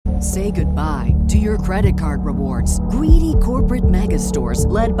Say goodbye to your credit card rewards. Greedy corporate mega stores,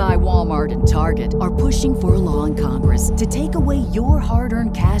 led by Walmart and Target, are pushing for a law in Congress to take away your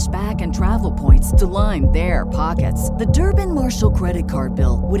hard-earned cash back and travel points to line their pockets. The Durbin-Marshall credit card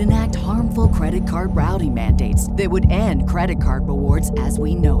bill would enact harmful credit card routing mandates that would end credit card rewards as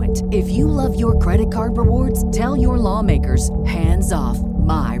we know it. If you love your credit card rewards, tell your lawmakers, hands off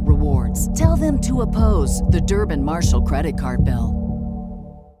my rewards. Tell them to oppose the Durbin-Marshall credit card bill.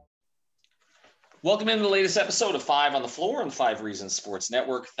 Welcome into the latest episode of 5 on the Floor on the 5 Reasons Sports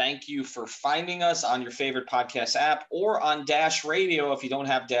Network. Thank you for finding us on your favorite podcast app or on Dash Radio. If you don't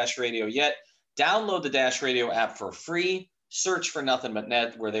have Dash Radio yet, download the Dash Radio app for free. Search for Nothing But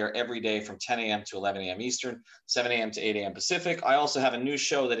Net. We're there every day from 10 a.m. to 11 a.m. Eastern, 7 a.m. to 8 a.m. Pacific. I also have a new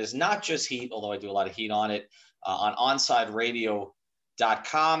show that is not just Heat, although I do a lot of Heat on it, on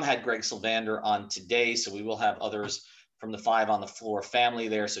OnsideRadio.com. Had Greg Sylvander on today, so we will have others from the 5 on the Floor family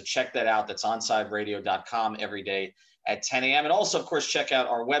there. So check that out. That's OnsideRadio.com every day at 10 a.m. And also, of course, check out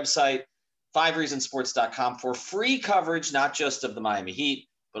our website, 5reasonsports.com, for free coverage, not just of the Miami Heat,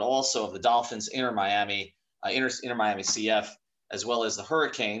 but also of the Dolphins, Inter Miami CF, as well as the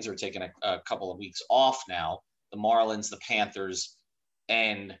Hurricanes, who are taking a couple of weeks off now, the Marlins, the Panthers,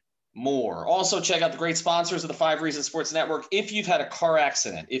 and more. Also, check out the great sponsors of the 5 Reasons Sports Network. If you've had a car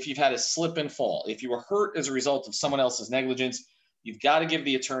accident, if you've had a slip and fall, if you were hurt as a result of someone else's negligence, you've got to give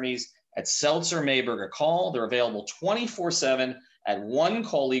the attorneys at Seltzer Mayberg a call. They're available 24/7 at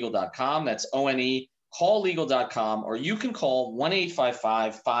onecalllegal.com. That's ONE, calllegal.com, or you can call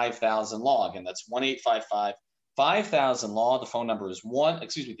 1-855-5000-LAW. Again, that's 1-855-5000-LAW. The phone number is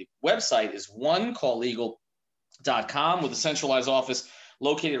the website is onecalllegal.com with a centralized office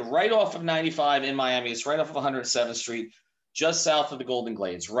located right off of 95 in Miami. It's right off of 107th Street, just south of the Golden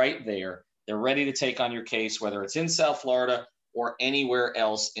Glades, right there. They're ready to take on your case, whether it's in South Florida or anywhere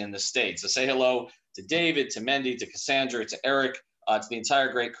else in the state. So say hello to David, to Mendy, to Cassandra, to Eric, to the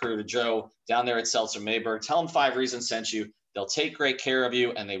entire great crew, to Joe down there at Seltzer Mayberg. Tell them 5 Reasons sent you. They'll take great care of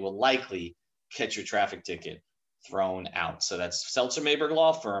you, and they will likely get your traffic ticket thrown out. So that's Seltzer Mayberg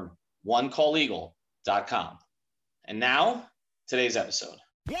Law Firm, onecalllegal.com. And now, today's episode.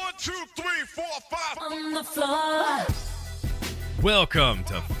 1, 2, 3, 4, 5 on the floor. Welcome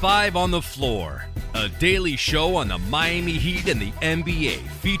to 5 on the Floor, a daily show on the Miami Heat and the NBA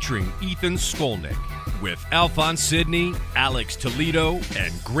featuring Ethan Skolnick with Alphonse Sidney, Alex Toledo,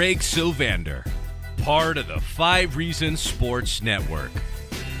 and Greg Sylvander. Part of the 5 Reasons Sports Network.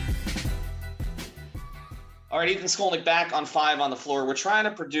 All right, Ethan Skolnick back on 5 on the Floor. We're trying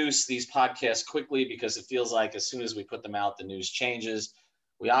to produce these podcasts quickly because it feels like as soon as we put them out, the news changes.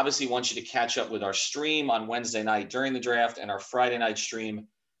 We obviously want you to catch up with our stream on Wednesday night during the draft and our Friday night stream.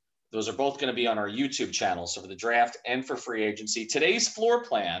 Those are both going to be on our YouTube channel, so for the draft and for free agency. Today's floor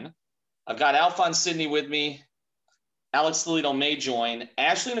plan, I've got Alphonse Sidney with me. Alex Toledo may join.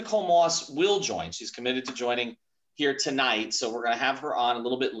 Ashley Nicole Moss will join. She's committed to joining here tonight, so we're going to have her on a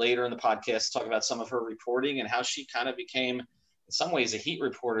little bit later in the podcast to talk about some of her reporting and how she kind of became, in some ways, a Heat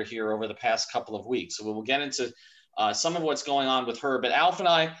reporter here over the past couple of weeks. So we will get into some of what's going on with her. But Alf and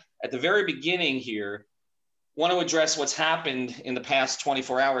I, at the very beginning here, want to address what's happened in the past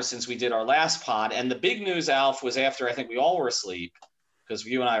 24 hours since we did our last pod. And the big news, Alf, was after I think we all were asleep, because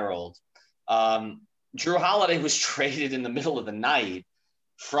you and I are old. Drew Holiday was traded in the middle of the night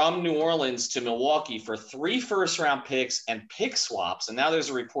from New Orleans to Milwaukee for 3 first-round picks and pick swaps. And now there's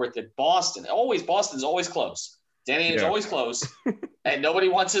a report that Boston's always close. Danny is always close, and nobody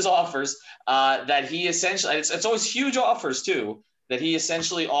wants his offers, that he essentially – it's always huge offers too – that he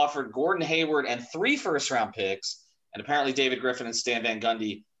essentially offered Gordon Hayward and 3 first-round picks, and apparently David Griffin and Stan Van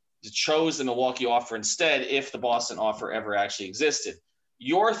Gundy chose the Milwaukee offer instead if the Boston offer ever actually existed.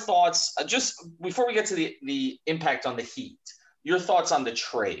 Your thoughts, just before we get to the impact on the Heat, your thoughts on the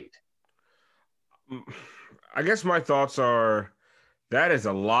trade? I guess my thoughts are that is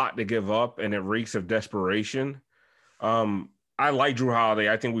a lot to give up, and it reeks of desperation. I like Drew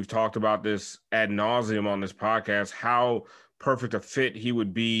Holiday. I think we've talked about this ad nauseum on this podcast, how perfect a fit he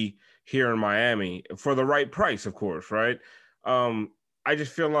would be here in Miami for the right price, of course, right? I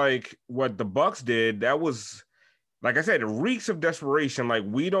just feel like what the Bucks did, that was, like I said, it reeks of desperation. Like,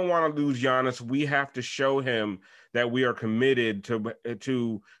 we don't want to lose Giannis. We have to show him that we are committed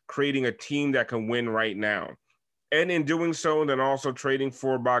to creating a team that can win right now. And in doing so, then also trading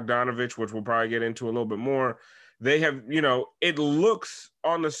for Bogdanovich, which we'll probably get into a little bit more. They have, it looks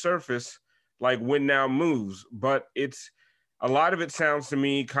on the surface like win now moves, but it's a lot of it sounds to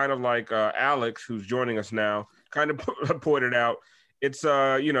me kind of like Alex, who's joining us now, kind of pointed out. It's,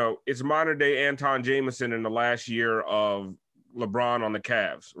 it's modern day Anton Jameson in the last year of LeBron on the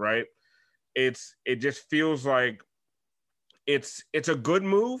Cavs, right? It just feels like it's a good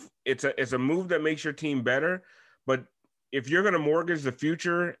move. It's a move that makes your team better. But if you're going to mortgage the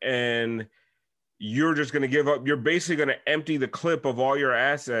future and you're just going to give up, you're basically going to empty the clip of all your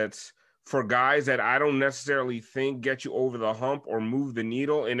assets for guys that I don't necessarily think get you over the hump or move the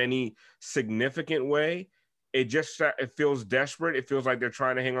needle in any significant way. It feels desperate. It feels like they're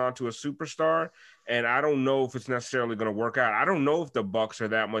trying to hang on to a superstar, and I don't know if it's necessarily going to work out. I don't know if the Bucks are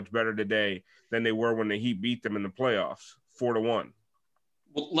that much better today than they were when the Heat beat them in the playoffs 4-1.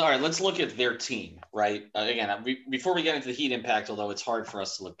 Well, all right, let's look at their team, right? Again, before we get into the Heat impact, although it's hard for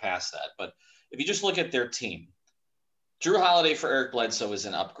us to look past that, but if you just look at their team, Drew Holiday for Eric Bledsoe is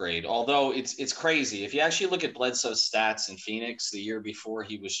an upgrade, although it's crazy. If you actually look at Bledsoe's stats in Phoenix the year before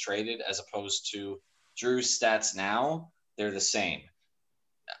he was traded as opposed to Drew's stats now, they're the same.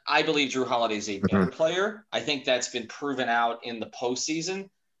 I believe Drew Holiday is a better player. I think that's been proven out in the postseason.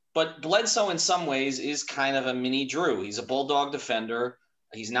 But Bledsoe in some ways is kind of a mini Drew. He's a bulldog defender.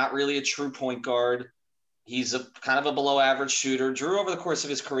 He's not really a true point guard. He's a kind of a below average shooter. Drew, over the course of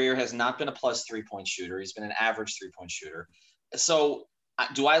his career, has not been a plus 3-point shooter. He's been an average 3-point shooter. So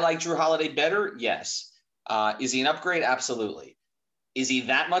do I like Drew Holiday better? Yes. Is he an upgrade? Absolutely. Is he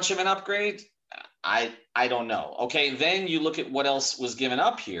that much of an upgrade? I don't know. Okay, then you look at what else was given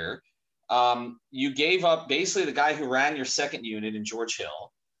up here. You gave up basically the guy who ran your second unit in George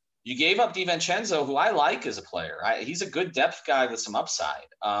Hill. You gave up DiVincenzo, who I like as a player. He's a good depth guy with some upside.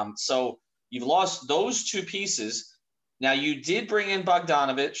 So you've lost those two pieces. Now, you did bring in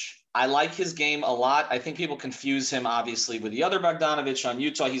Bogdanovic. I like his game a lot. I think people confuse him, obviously, with the other Bogdanovic on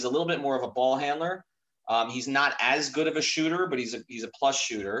Utah. He's a little bit more of a ball handler. He's not as good of a shooter, but he's a plus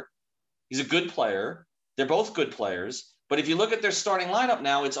shooter. He's a good player. They're both good players. But if you look at their starting lineup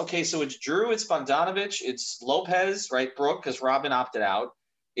now, it's okay. So it's Drew, it's Bogdanovic, it's Lopez, right? Brooke, because Robin opted out.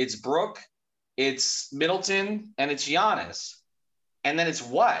 It's Brooke, it's Middleton, and it's Giannis. And then it's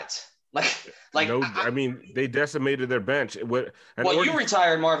what? I mean, they decimated their bench. You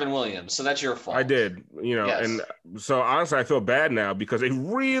retired Marvin Williams, so that's your fault. I did, yes. And so honestly, I feel bad now because they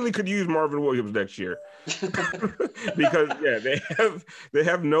really could use Marvin Williams next year. Because they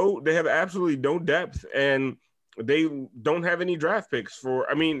have absolutely no depth, and they don't have any draft picks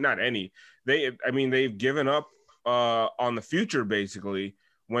not any. They've given up on the future basically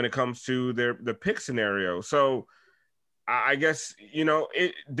when it comes to the pick scenario. So I guess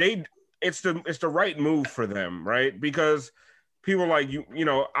it's the right move for them, right? Because people like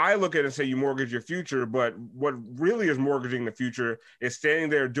I look at it and say you mortgage your future, but what really is mortgaging the future is standing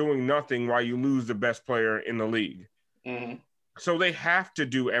there doing nothing while you lose the best player in the league. Mm-hmm. So they have to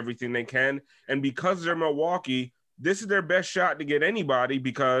do everything they can, and because they're Milwaukee, this is their best shot to get anybody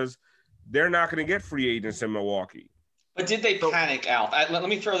because they're not going to get free agents in Milwaukee. But did they panic, Alf? Let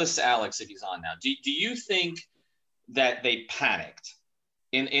me throw this to Alex if he's on now. Do you think that they panicked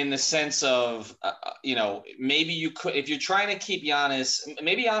in the sense of, maybe you could, if you're trying to keep Giannis,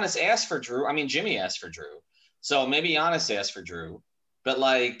 maybe Giannis asked for Drew. I mean, Jimmy asked for Drew. So maybe Giannis asked for Drew. But,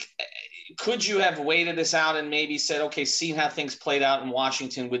 could you have waited this out and maybe said, okay, see how things played out in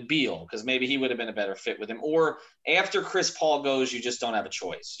Washington with Beal, because maybe he would have been a better fit with him? Or after Chris Paul goes, you just don't have a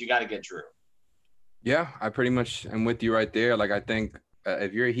choice. You got to get Drew. Yeah, I pretty much am with you right there. I think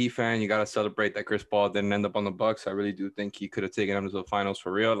if you're a Heat fan, you got to celebrate that Chris Paul didn't end up on the Bucks. I really do think he could have taken them to the finals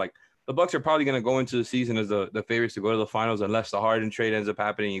for real. The Bucks are probably going to go into the season as the favorites to go to the finals unless the Harden trade ends up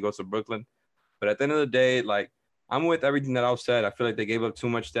happening and he goes to Brooklyn. But at the end of the day, I'm with everything that I've said. I feel like they gave up too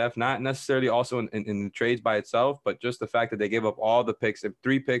much depth, not necessarily also in the trades by itself, but just the fact that they gave up all the picks,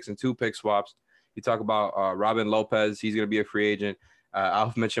 3 picks and 2 pick swaps. You talk about Robin Lopez. He's going to be a free agent.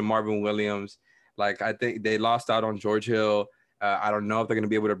 I'll mention Marvin Williams. I think they lost out on George Hill. I don't know if they're going to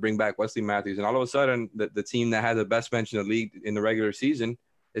be able to bring back Wesley Matthews. And all of a sudden, the team that had the best bench in the league in the regular season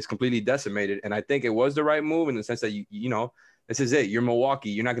is completely decimated. And I think it was the right move in the sense that, this is it. You're Milwaukee.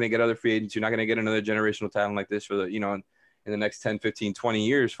 You're not going to get other free agents. You're not going to get another generational talent like this for the, in the next 10, 15, 20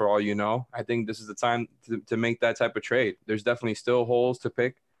 years for all you know. I think this is the time to make that type of trade. There's definitely still holes to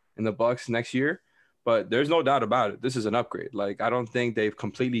pick in the Bucks next year. But there's no doubt about it. This is an upgrade. I don't think they've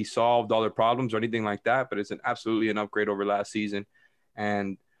completely solved all their problems or anything like that, but it's absolutely an upgrade over last season.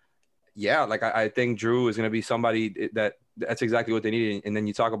 And yeah, I think Drew is going to be somebody that's exactly what they needed. And then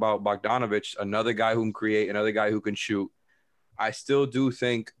you talk about Bogdanovic, another guy who can create, another guy who can shoot. I still do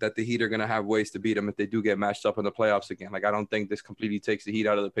think that the Heat are going to have ways to beat them if they do get matched up in the playoffs again. I don't think this completely takes the Heat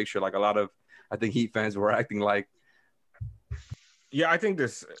out of the picture. A lot of, I think Heat fans were acting like. Yeah, I think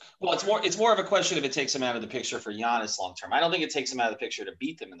this. Well, it's more of a question if it takes him out of the picture for Giannis long term. I don't think it takes him out of the picture to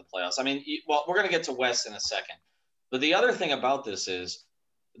beat them in the playoffs. I mean, we're going to get to West in a second, But the other thing about this is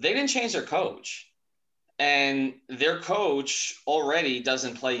they didn't change their coach. And their coach already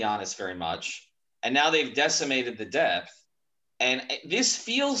doesn't play Giannis very much. And now they've decimated the depth. And this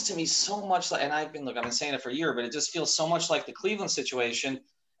feels to me so much like, and I've been saying it for a year, but it just feels so much like the Cleveland situation.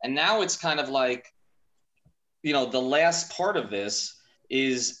 And now it's kind of like, the last part of this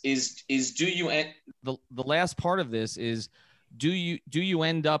is do you end the last part of this is do you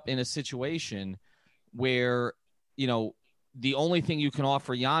end up in a situation where, the only thing you can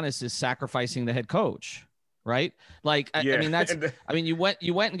offer Giannis is sacrificing the head coach, right? Like, yeah. I mean, you went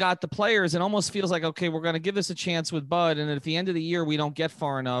and got the players, and almost feels like, okay, we're going to give this a chance with Bud. And at the end of the year, we don't get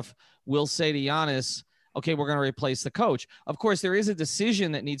far enough. We'll say to Giannis, okay, we're going to replace the coach. Of course, there is a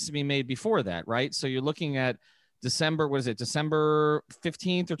decision that needs to be made before that, right? So you're looking at December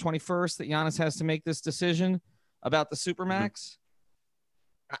 15th or 21st that Giannis has to make this decision about the Supermax.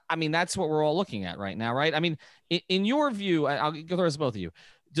 Mm-hmm. I mean, that's what we're all looking at right now, right? I mean, in your view, I'll go through this both of you.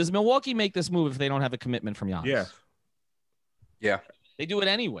 Does Milwaukee make this move if they don't have a commitment from Giannis? Yeah. Yeah. They do it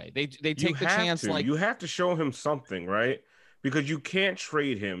anyway. They take the chance. Like, you have to show him something, right? Because you can't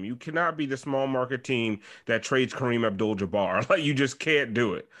trade him. You cannot be the small market team that trades Kareem Abdul-Jabbar. Like, you just can't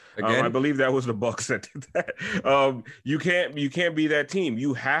do it. I believe that was the Bucks that did that. You can't be that team.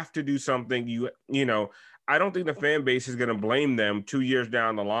 You have to do something. I don't think the fan base is going to blame them 2 years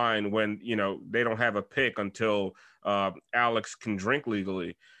down the line when, they don't have a pick until Alex can drink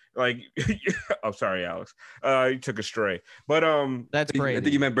legally. Like, I'm sorry, Alex. You took a stray, but that's Brady. I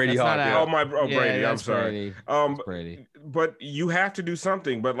think you meant Brady Hawk. Yeah. Brady. I'm sorry. Brady. Brady. But you have to do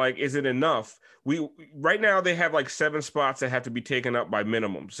something. But like, is it enough? Right now they have like 7 spots that have to be taken up by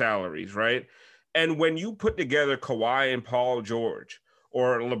minimum salaries, right? And when you put together Kawhi and Paul George,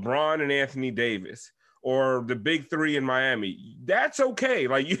 or LeBron and Anthony Davis, or the big 3 in Miami, that's okay.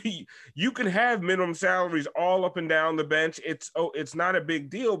 Like, you can have minimum salaries all up and down the bench. It's not a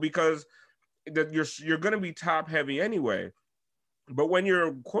big deal because you're going to be top heavy anyway. But when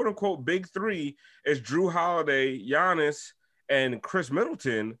your quote unquote big 3 is Drew Holiday, Giannis, and Chris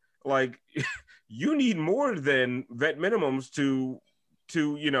Middleton, like, you need more than vet minimums to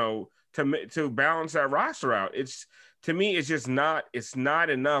balance that roster out. To me, it's just not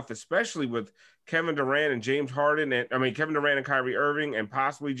enough, especially with Kevin Durant and James Harden, Kevin Durant and Kyrie Irving, and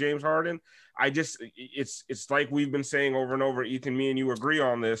possibly James Harden. It's like we've been saying over and over, Ethan, me and you agree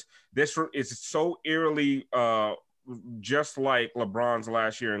on this. This is so eerily just like LeBron's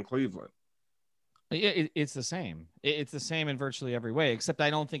last year in Cleveland. It's the same. It's the same in virtually every way, except I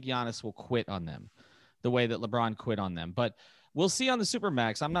don't think Giannis will quit on them the way that LeBron quit on them. But we'll see on the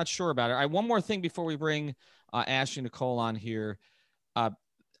Supermax. I'm not sure about it. One more thing before we bring Ashley Nicole on here.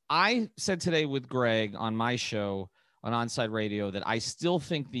 I said today with Greg on my show on Onside Radio that I still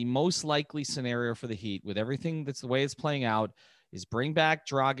think the most likely scenario for the Heat, with everything that's the way it's playing out, is bring back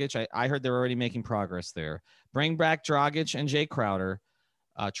Dragic. I heard they're already making progress there. Bring back Dragic and Jay Crowder.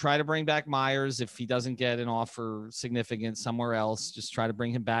 Try to bring back Myers if he doesn't get an offer significant somewhere else. Just try to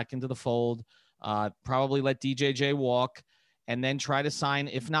bring him back into the fold. Probably let DJJ walk. And then try to sign,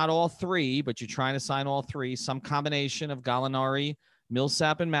 if not all 3, but you're trying to sign all 3, some combination of Gallinari,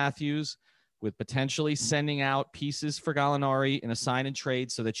 Millsap, and Matthews, with potentially sending out pieces for Gallinari in a sign and trade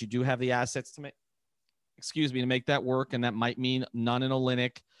so that you do have the assets to make that work. And that might mean Nunn and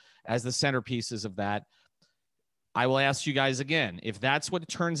Olynyk as the centerpieces of that. I will ask you guys again, if that's what it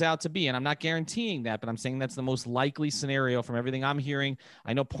turns out to be, and I'm not guaranteeing that, but I'm saying that's the most likely scenario from everything I'm hearing.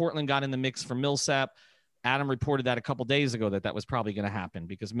 I know Portland got in the mix for Millsap. Adam reported that a couple days ago that was probably going to happen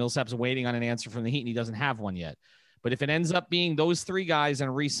because Millsap's waiting on an answer from the Heat and he doesn't have one yet. But if it ends up being those 3 guys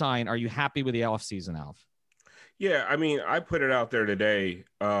and re-sign, are you happy with the offseason, Alf? Yeah, I put it out there today.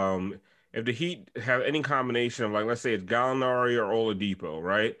 If the Heat have any combination of, like, let's say it's Gallinari or Oladipo,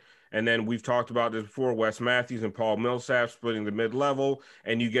 right? And then we've talked about this before, Wes Matthews and Paul Millsap splitting the mid-level,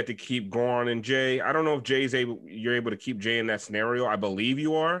 and you get to keep Goran and Jay. I don't know if you're able to keep Jay in that scenario. I believe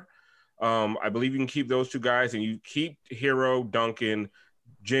you are. I believe you can keep those 2 guys, and you keep Hero, Duncan,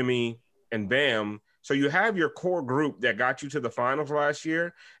 Jimmy, and Bam. So you have your core group that got you to the finals last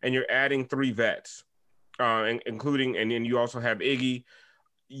year, and you're adding 3 vets, including, and then you also have Iggy.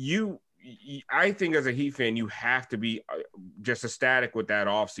 I think as a Heat fan, you have to be just ecstatic with that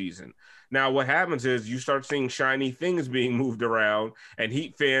offseason. Now, what happens is you start seeing shiny things being moved around, and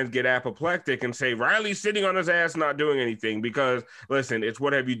Heat fans get apoplectic and say, Riley's sitting on his ass not doing anything because, listen, it's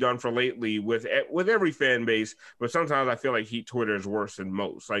what have you done for lately with every fan base, but sometimes I feel like Heat Twitter is worse than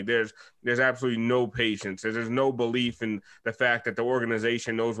most. Like, there's absolutely no patience. There's no belief in the fact that the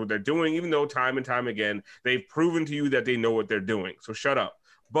organization knows what they're doing, even though time and time again, they've proven to you that they know what they're doing. So shut up.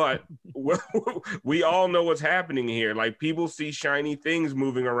 But we all know what's happening here. Like, people see shiny things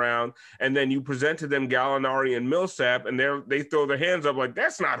moving around, and then you present to them Gallinari and Millsap, and they throw their hands up like,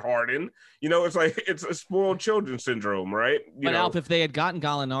 that's not Harden. It's like it's a spoiled children syndrome, right? But Alf, if they had gotten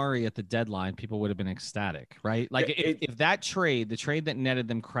Gallinari at the deadline, people would have been ecstatic, right? Like if that trade, the trade that netted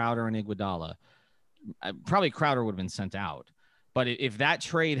them Crowder and Iguodala, probably Crowder would have been sent out. But if that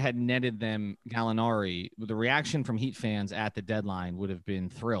trade had netted them Gallinari, the reaction from Heat fans at the deadline would have been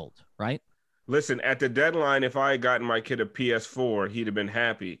thrilled, right? Listen, at the deadline, if I had gotten my kid a PS4, he'd have been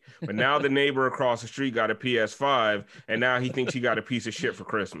happy. But now the neighbor across the street got a PS5, and now he thinks he got a piece of shit for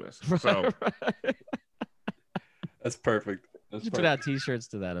Christmas. So that's perfect. Put out T-shirts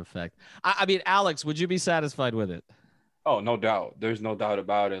to that effect. I mean, Alex, would you be satisfied with it? Oh, no doubt. There's no doubt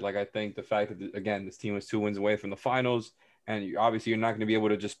about it. Like, I think the fact that, again, this team was 2 wins away from the finals, and you're not going to be able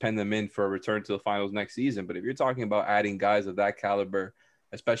to just pen them in for a return to the finals next season. But if you're talking about adding guys of that caliber,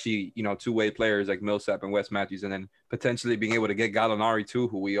 especially, two-way players like Millsap and Wes Matthews, and then potentially being able to get Gallinari too,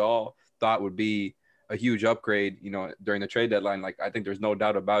 who we all thought would be a huge upgrade, during the trade deadline. Like, I think there's no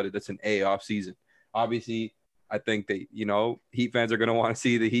doubt about it. That's an A off season. Obviously, I think that, Heat fans are going to want to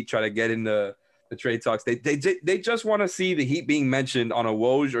see the Heat try to get in the trade talks. They just want to see the Heat being mentioned on a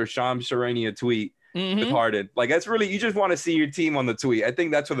Woj or Shams Charania tweet with Harden. Like, that's really, you just want to see your team on the tweet. I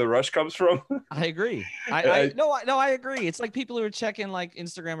think that's where the rush comes from. I agree. I agree. It's like people who are checking like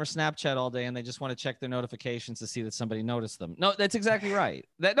Instagram or Snapchat all day, and they just want to check their notifications to see that somebody noticed them. No, that's exactly right.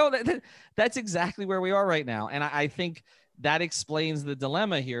 That's exactly where we are right now. And I think that explains the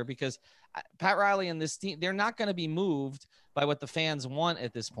dilemma here, because Pat Riley and this team, they're not going to be moved by what the fans want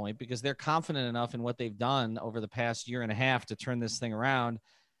at this point, because they're confident enough in what they've done over the past year and a half to turn this thing around.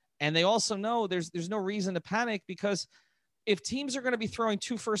 And they also know there's no reason to panic, because if teams are going to be throwing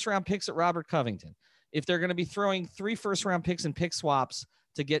 2 first-round picks at Robert Covington, if they're going to be throwing 3 first-round picks and pick swaps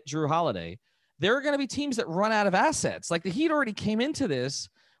to get Drew Holiday, there are going to be teams that run out of assets. Like, the Heat already came into this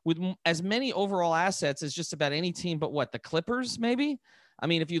with as many overall assets as just about any team but the Clippers, maybe? I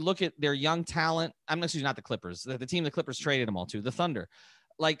mean, if you look at their young talent, not the Clippers, the team the Clippers traded them all to, the Thunder.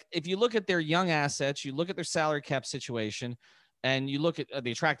 Like, if you look at their young assets, you look at their salary cap situation, and you look at the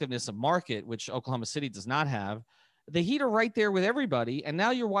attractiveness of market, which Oklahoma City does not have, the Heat are right there with everybody. And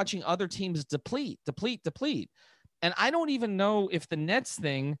now you're watching other teams deplete. And I don't even know if the Nets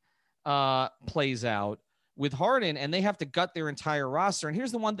thing plays out with Harden, and they have to gut their entire roster. And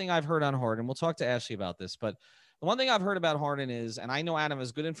here's the one thing I've heard on Harden. We'll talk to Ashley about this, but the one thing I've heard about Harden is, and I know Adam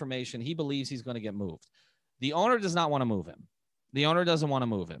has good information, he believes he's going to get moved. The owner does not want to move him. The owner doesn't want to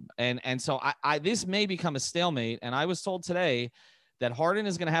move him. And so this may become a stalemate. And I was told today that Harden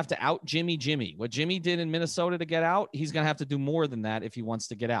is going to have to out Jimmy. What Jimmy did in Minnesota to get out, he's going to have to do more than that if he wants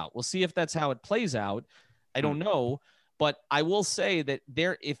to get out. We'll see if that's how it plays out. I don't know. But I will say that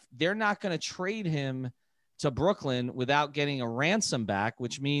if they're not going to trade him to Brooklyn without getting a ransom back,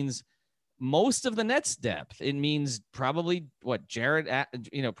 which means most of the Nets depth, it means probably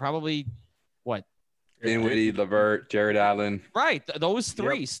Dinwiddie, LeVert, Jared Allen. Right. Those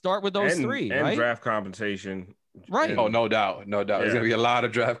 3. Yep. Start with those 3, and right? Draft compensation. Right. Oh, no doubt. Yeah. There's going to be a lot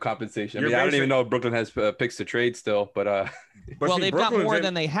of draft compensation. I don't even know if Brooklyn has picks to trade still, but they've got more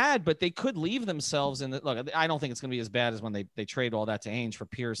than they had, but they could leave themselves in the look. I don't think it's going to be as bad as when they trade all that to Ainge for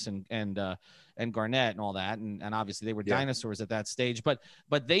Pierce and Garnett and all that. And obviously they were dinosaurs at that stage, but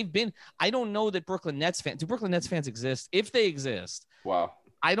they've been, I don't know that Brooklyn Nets fans, do Brooklyn Nets fans exist? If they exist. Wow.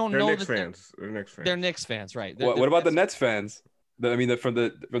 I don't know. They're Knicks fans. They're Knicks fans, right? What about the Nets fans? From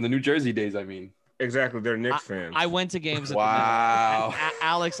the New Jersey days, I mean. Exactly, they're Knicks fans. I went to games at wow. the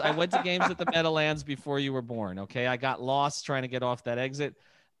Alex, I went to games at the Meadowlands before you were born, okay? I got lost trying to get off that exit.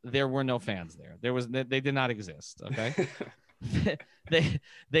 There were no fans there. They did not exist, okay? they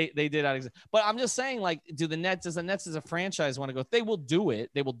did not exist. But I'm just saying, like, does the Nets as a franchise want to go? They will do it.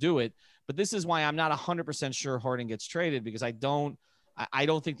 But this is why I'm not 100% sure Harden gets traded, because I don't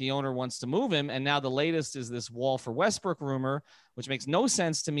think the owner wants to move him. And now the latest is this Wall for Westbrook rumor, which makes no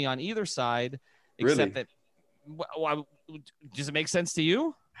sense to me on either side, except that. Does it make sense to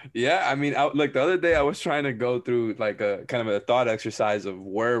you? Yeah, I mean, look, the other day I was trying to go through like a kind of a thought exercise of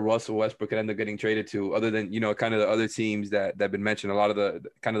where Russell Westbrook could end up getting traded to, other than, kind of the other teams that have been mentioned, a lot of the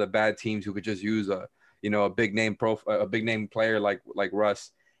kind of the bad teams who could just use a big name player like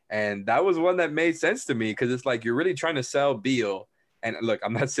Russ. And that was one that made sense to me, because it's like you're really trying to sell Beal. And look,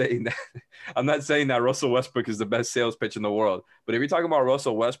 I'm not saying that Russell Westbrook is the best sales pitch in the world, but if you're talking about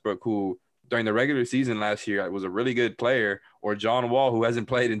Russell Westbrook, who during the regular season last year was a really good player, or John Wall, who hasn't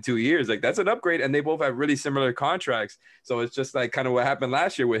played in 2 years, like that's an upgrade. And they both have really similar contracts. So it's just like kind of what happened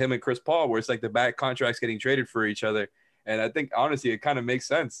last year with him and Chris Paul, where it's like the bad contracts getting traded for each other. And I think, honestly, it kind of makes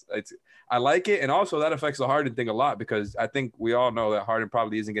sense. I like it. And also that affects the Harden thing a lot, because I think we all know that Harden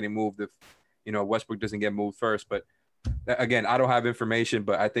probably isn't getting moved if, Westbrook doesn't get moved first. But again, I don't have information,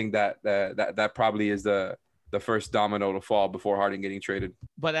 but I think that probably is the first domino to fall before Harden getting traded.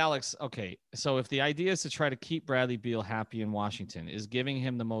 But Alex, okay, so if the idea is to try to keep Bradley Beal happy in Washington, is giving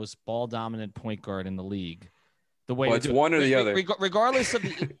him the most ball dominant point guard in the league, the way it's one or the other, regardless of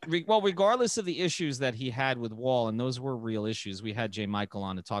the issues that he had with Wall, and those were real issues. We had Jay Michael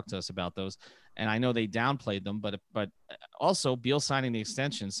on to talk to us about those, and I know they downplayed them, but also Beal signing the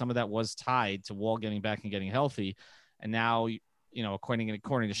extension, some of that was tied to Wall getting back and getting healthy, and now according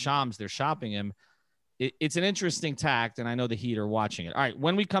to Shams, they're shopping him. It's an interesting tact, and I know the Heat are watching it. All right,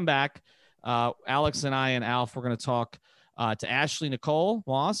 when we come back, Alex and I and Alf, we're going to talk to Ashley Nicole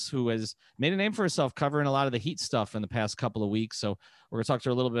Moss, who has made a name for herself covering a lot of the Heat stuff in the past couple of weeks. So we're going to talk to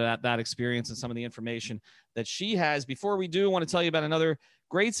her a little bit about that experience and some of the information that she has. Before we do, I want to tell you about another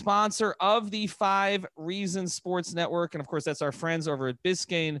great sponsor of the 5 Reasons Sports Network. And, of course, that's our friends over at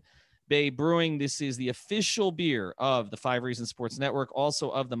Biscayne Bay Brewing. This is the official beer of the 5 Reasons Sports Network, also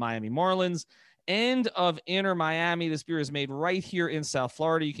of the Miami Marlins and of Inter Miami. This beer is made right here in South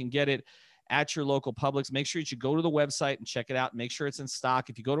Florida. You can get it at your local Publix. Make sure that you go to the website and check it out. Make sure it's in stock.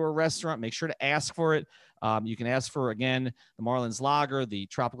 If you go to a restaurant, make sure to ask for it. You can ask for, again, the Marlins Lager, the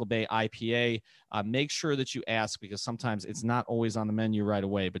Tropical Bay IPA. Make sure that you ask, because sometimes it's not always on the menu right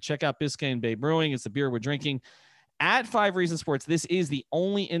away. But check out Biscayne Bay Brewing. It's the beer we're drinking at 5 Reasons Sports. This is the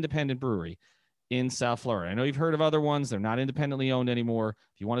only independent brewery in South Florida. I know you've heard of other ones. They're not independently owned anymore.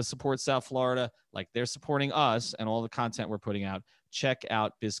 If you want to support South Florida like they're supporting us and all the content we're putting out, check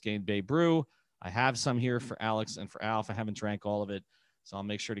out Biscayne Bay Brew. I have some here for Alex and for Alf. I haven't drank all of it, so I'll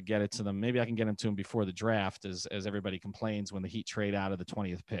make sure to get it to them. Maybe I can get them to them before the draft, as everybody complains when the Heat trade out of the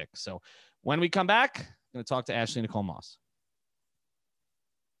 20th pick. So when we come back, I'm going to talk to Ashley Nicole Moss.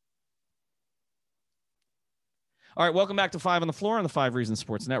 All right, welcome back to 5 on the Floor on the 5 Reasons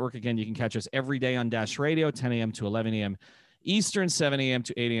Sports Network. Again, you can catch us every day on Dash Radio, 10 a.m. to 11 a.m. Eastern, 7 a.m.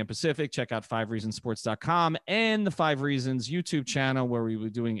 to 8 a.m. Pacific. Check out 5reasonsports.com and the 5 Reasons YouTube channel, where we were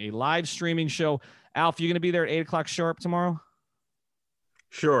doing a live streaming show. Alf, you going to be there at 8 o'clock sharp tomorrow?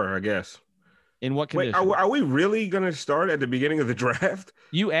 Sure, I guess. In what condition? Wait, are we really going to start at the beginning of the draft?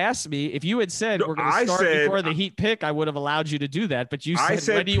 You asked me. If you had said we're going to start before the Heat pick, I would have allowed you to do that. But you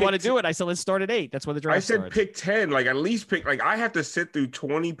said when do you want to do it? I said, let's start at 8. That's when the draft starts. I said pick 10, like at least pick, like I have to sit through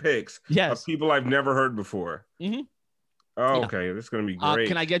 20 picks of people I've never heard before. Mm-hmm. Oh, okay. This is going to be great.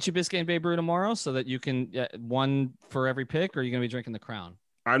 Can I get you Biscayne Bay Brew tomorrow so that you can one for every pick, or are you going to be drinking the Crown?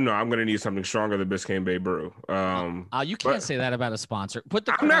 I'm going to need something stronger than Biscayne Bay Brew. You can't say that about a sponsor. Put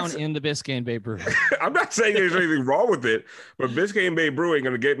the Crown in the Biscayne Bay Brew. I'm not saying there's anything wrong with it, but Biscayne Bay Brew ain't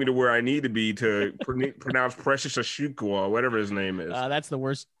going to get me to where I need to be to pronounce Precious Ashukwa or whatever his name is. That's the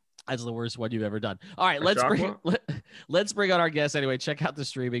worst. That's the worst one you've ever done. All right, let's bring on our guest anyway. Check out the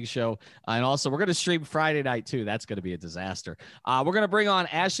streaming show, and also we're going to stream Friday night too. That's going to be a disaster. We're going to bring on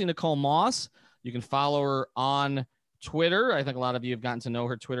Ashley Nicole Moss. You can follow her on Twitter. I think a lot of you have gotten to know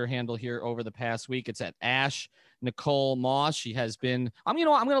her Twitter handle here over the past week. It's at Ash Nicole Moss. She has been. I'm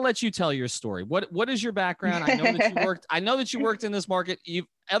going to let you tell your story. What is your background? I know that you worked in this market.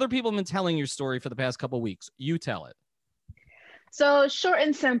 Other people have been telling your story for the past couple of weeks. You tell it. So short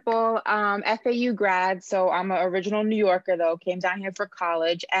and simple, FAU grad. So I'm an original New Yorker, though, came down here for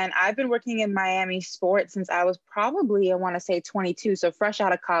college. And I've been working in Miami sports since I was probably, I want to say 22. So fresh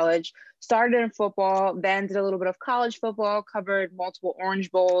out of college, started in football, then did a little bit of college football, covered multiple Orange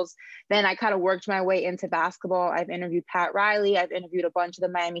Bowls. Then I kind of worked my way into basketball. I've interviewed Pat Riley. I've interviewed a bunch of the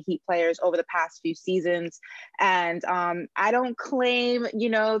Miami Heat players over the past few seasons. And I don't claim,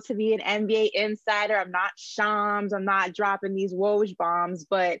 to be an NBA insider. I'm not Shams. I'm not dropping these Woj bombs,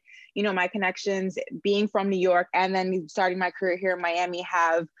 but, my connections being from New York and then starting my career here in Miami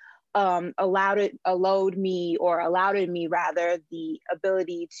have allowed me the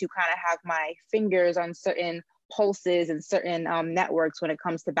ability to kind of have my fingers on certain pulses and certain networks when it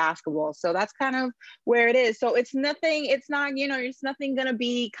comes to basketball. So that's kind of where it is. So it's not going to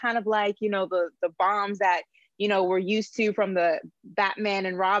be kind of like, the bombs that, we're used to from the Batman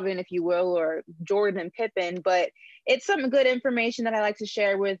and Robin, if you will, or Jordan and Pippen, but it's some good information that I like to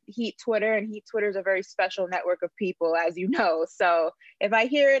share with Heat Twitter, and Heat Twitter is a very special network of people, as you know. So if I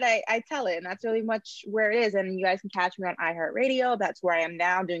hear it, I tell it, and that's really much where it is. And you guys can catch me on iHeartRadio. That's where I am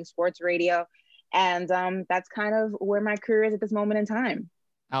now, doing sports radio. And that's kind of where my career is at this moment in time.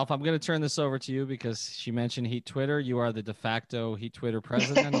 Alf, I'm going to turn this over to you because she mentioned Heat Twitter. You are the de facto Heat Twitter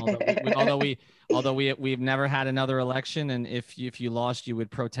president, although we've never had another election. And if you lost, you would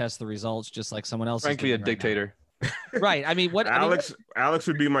protest the results just like someone else. Frankly, a dictator. Right. I mean, Alex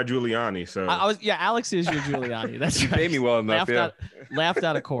would be my Giuliani. So Alex is your Giuliani. That's right. Pay me well enough. Laughed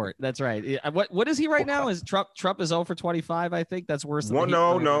out of court. That's right. What is he right now? Is Trump is 0 for 25? I think that's worse than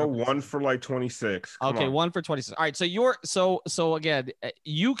one for like 26. Okay, 1 for 26. All right. So again,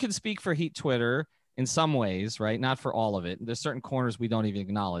 you can speak for Heat Twitter in some ways, right? Not for all of it. There's certain corners we don't even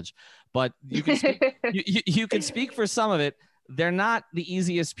acknowledge, but you can speak, you can speak for some of it. They're not the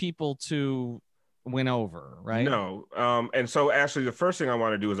easiest people to win over, right? No. And so Ashley, the first thing I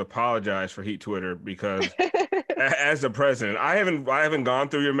want to do is apologize for Heat Twitter because as the president, I haven't gone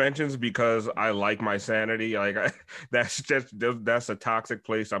through your mentions because I like my sanity. That's a toxic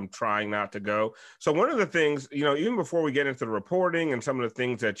place I'm trying not to go. So one of the things, even before we get into the reporting and some of the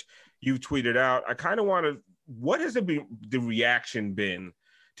things that you tweeted out, I kind of want to, what has the reaction been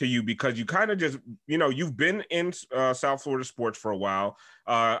to you? Because you kind of just, you've been in South Florida sports for a while.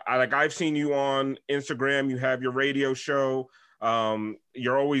 I've seen you on Instagram. You have your radio show.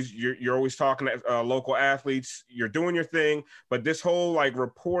 You're always talking to local athletes. You're doing your thing, but this whole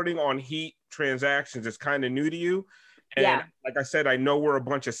reporting on Heat transactions is kind of new to you. And like I said, I know we're a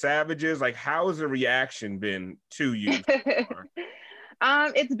bunch of savages. How has the reaction been to you so far?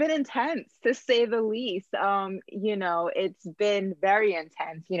 It's been intense, to say the least. It's been very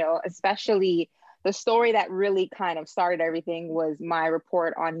intense, especially the story that really kind of started everything was my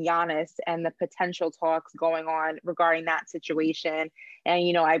report on Giannis and the potential talks going on regarding that situation.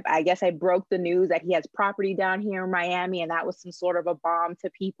 And, I guess I broke the news that he has property down here in Miami, and that was some sort of a bomb to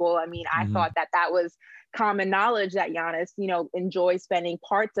people. I mean, I thought that was common knowledge that Giannis, enjoys spending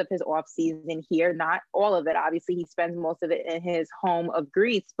parts of his off season here, not all of it. Obviously, he spends most of it in his home of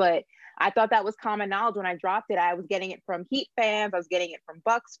Greece, but I thought that was common knowledge when I dropped it. I was getting it from Heat fans, I was getting it from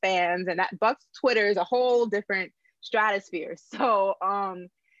Bucks fans, and that Bucks Twitter is a whole different stratosphere. So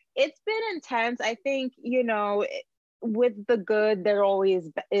it's been intense. I think, with the good, there always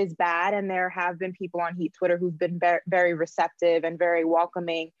is bad, and there have been people on Heat Twitter who've been very receptive and very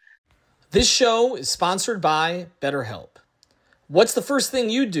welcoming. This show is sponsored by BetterHelp. What's the first thing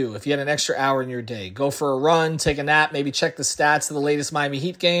you do if you had an extra hour in your day? Go for a run, take a nap, maybe check the stats of the latest Miami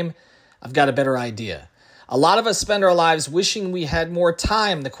Heat game? I've got a better idea. A lot of us spend our lives wishing we had more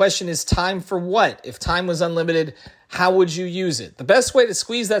time. The question is, time for what? If time was unlimited, how would you use it? The best way to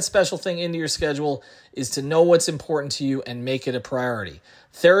squeeze that special thing into your schedule is to know what's important to you and make it a priority.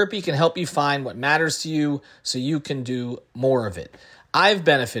 Therapy can help you find what matters to you so you can do more of it. I've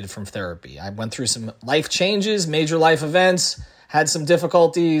benefited from therapy. I went through some life changes, major life events, had some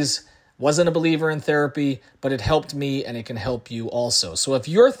difficulties, wasn't a believer in therapy, but it helped me and it can help you also. So if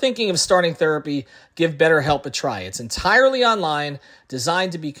you're thinking of starting therapy, give BetterHelp a try. It's entirely online,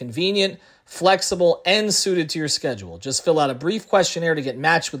 designed to be convenient, flexible, and suited to your schedule. Just fill out a brief questionnaire to get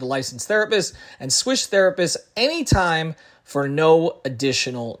matched with a licensed therapist and switch therapists anytime for no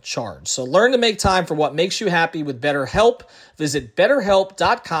additional charge. So learn to make time for what makes you happy with BetterHelp. Visit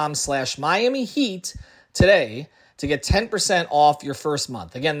BetterHelp.com/Miami Heat today to get 10% off your first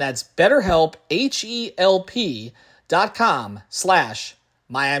month. Again, that's BetterHelp,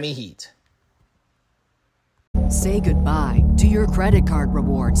 HELP.com/Miami Heat. Say goodbye to your credit card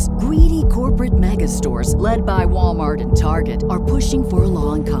rewards. Greedy corporate mega stores, led by Walmart and Target, are pushing for a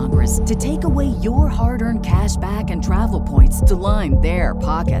law in Congress to take away your hard-earned cash back and travel points to line their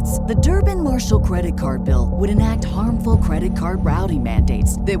pockets. The Durbin-Marshall credit card bill would enact harmful credit card routing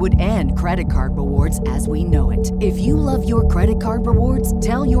mandates that would end credit card rewards as we know it. If you love your credit card rewards,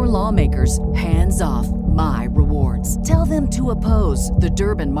 tell your lawmakers, hands off my rewards. Tell them to oppose the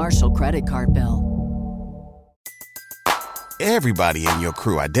Durbin-Marshall credit card bill. Everybody in your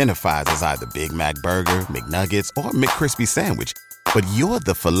crew identifies as either Big Mac Burger, McNuggets, or McCrispy Sandwich. But you're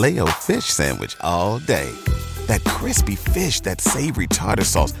the Filet-O-Fish Sandwich all day. That crispy fish, that savory tartar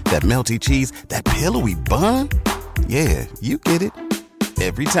sauce, that melty cheese, that pillowy bun. Yeah, you get it.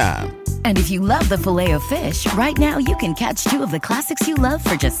 Every time. And if you love the Filet-O-Fish, right now you can catch two of the classics you love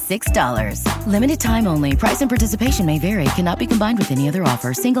for just $6. Limited time only. Price and participation may vary. Cannot be combined with any other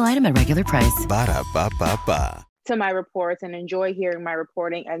offer. Single item at regular price. Ba-da-ba-ba-ba. To my reports and enjoy hearing my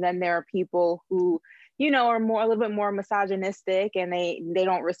reporting. And then there are people who, are a little bit more misogynistic, and they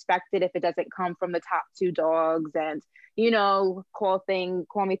don't respect it if it doesn't come from the top two dogs, and,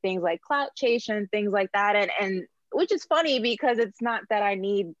 call me things like clout chase and things like that. And which is funny because it's not that I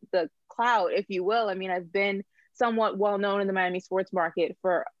need the clout, if you will. I mean, I've been somewhat well known in the Miami sports market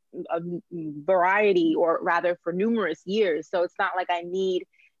for a variety, or rather for numerous years. So it's not like I need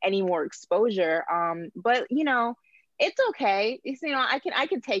any more exposure. But, It's okay. I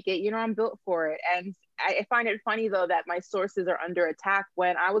can take it. I'm built for it. And I find it funny though that my sources are under attack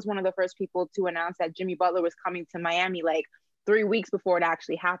when I was one of the first people to announce that Jimmy Butler was coming to Miami like 3 weeks before it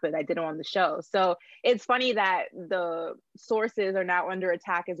actually happened. I did it on the show. So it's funny that the sources are now under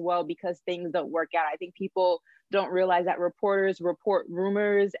attack as well because things don't work out. I think people don't realize that reporters report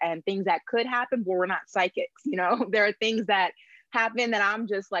rumors and things that could happen, but we're not psychics. There are things that happen that I'm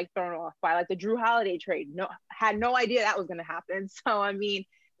just like thrown off by, like the Drew Holiday trade. Had no idea that was going to happen. So, I mean,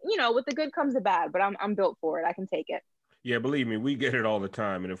 with the good comes the bad, but I'm built for it. I can take it. Yeah, believe me, we get it all the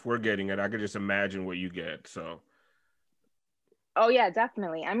time. And if we're getting it, I could just imagine what you get. So. Oh yeah,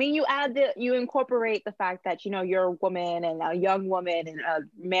 definitely. I mean, you incorporate the fact that, you're a woman and a young woman in a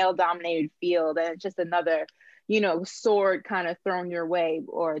male dominated field. And it's just another, sword kind of thrown your way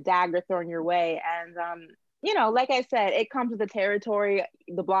or a dagger thrown your way. And, like I said, it comes with the territory.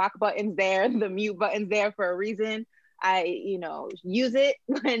 The block button's there, the mute button's there for a reason. I, use it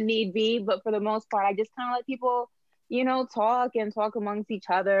when need be. But for the most part, I just kind of let people, talk amongst each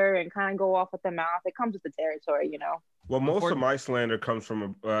other and kind of go off with the mouth. It comes with the territory. Well, most of my slander comes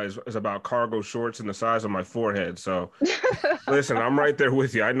from is about cargo shorts and the size of my forehead. So, listen, I'm right there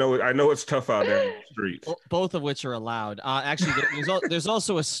with you. I know it's tough out there in the streets. Both of which are allowed. Actually, there's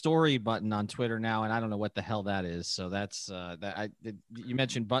also a story button on Twitter now, and I don't know what the hell that is. So that's you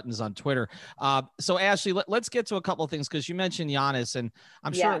mentioned buttons on Twitter. So Ashley, let's get to a couple of things because you mentioned Giannis, and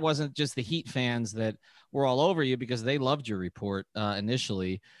I'm sure it wasn't just the Heat fans that were all over you because they loved your report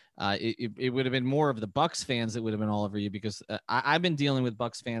initially. It would have been more of the Bucks fans that would have been all over you because I've been dealing with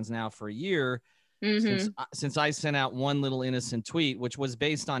Bucks fans now for a year since I sent out one little innocent tweet, which was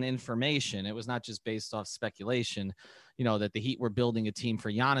based on information. It was not just based off speculation, that the Heat were building a team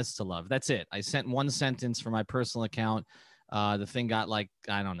for Giannis to love. That's it. I sent one sentence from my personal account. The thing got like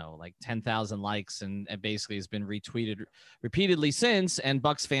 10,000 likes and basically has been retweeted repeatedly since. And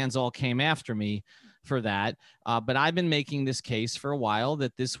Bucks fans all came after me for that. But I've been making this case for a while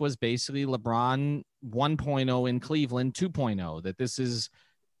that this was basically LeBron 1.0 in Cleveland 2.0, that this is,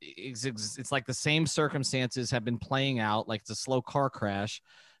 it's like the same circumstances have been playing out. Like it's a slow car crash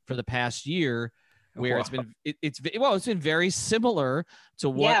for the past year where it's been very similar to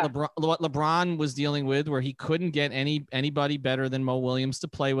what LeBron was dealing with, where he couldn't get anybody better than Mo Williams to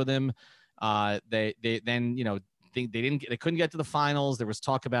play with him. They couldn't get to the finals. There was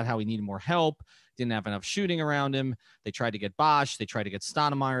talk about how he needed more help, didn't have enough shooting around him. They tried to get Bosch, they tried to get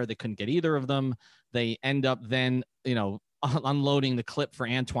Stoudemire, they couldn't get either of them. They end up then, unloading the clip for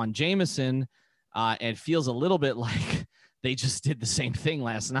Antoine Jameson. And it feels a little bit like they just did the same thing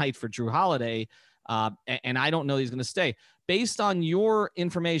last night for Drew Holiday. And I don't know he's going to stay. Based on your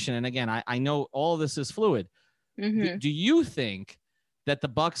information, and again, I know all of this is fluid. Do you think that the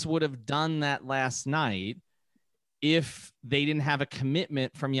Bucks would have done that last night if they didn't have a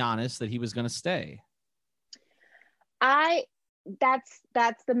commitment from Giannis that he was going to stay? That's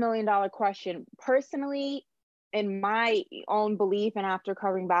the $1 million question. Personally, in my own belief, and after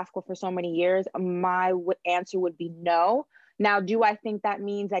covering basketball for so many years, my answer would be no. Now, do I think that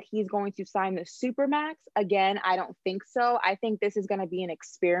means that he's going to sign the Supermax? Again, I don't think so. I think this is going to be an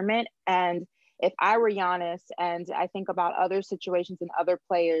experiment. And if I were Giannis and I think about other situations and other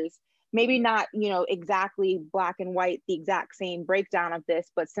players, maybe not, exactly black and white, the exact same breakdown of this,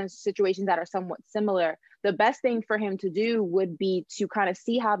 but some situations that are somewhat similar, the best thing for him to do would be to kind of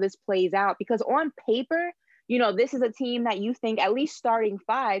see how this plays out. Because on paper, this is a team that you think at least starting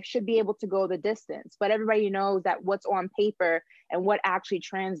five should be able to go the distance. But everybody knows that what's on paper and what actually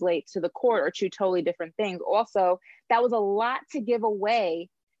translates to the court are two totally different things. Also, that was a lot to give away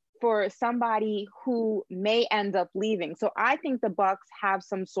for somebody who may end up leaving. So I think the Bucks have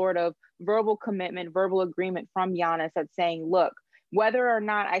some sort of verbal commitment, verbal agreement from Giannis that's saying, look, whether or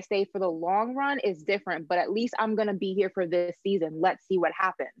not I stay for the long run is different, but at least I'm going to be here for this season. Let's see what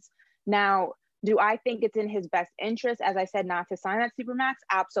happens. Now, do I think it's in his best interest, as I said, not to sign that Supermax?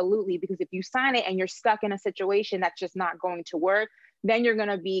 Absolutely, because if you sign it and you're stuck in a situation that's just not going to work, then you're going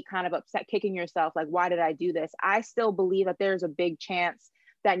to be kind of upset, kicking yourself, like, why did I do this? I still believe that there's a big chance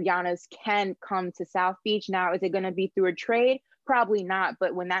that Giannis can come to South Beach. Now, is it going to be through a trade? Probably not.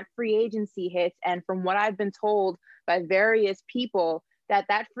 But when that free agency hits, and from what I've been told by various people,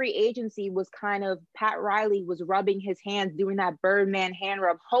 that free agency was kind of, Pat Riley was rubbing his hands, doing that Birdman hand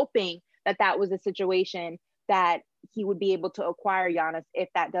rub, hoping that was a situation that he would be able to acquire Giannis if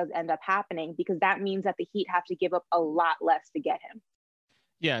that does end up happening, because that means that the Heat have to give up a lot less to get him.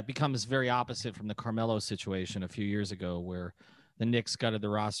 Yeah, it becomes very opposite from the Carmelo situation a few years ago where the Knicks gutted the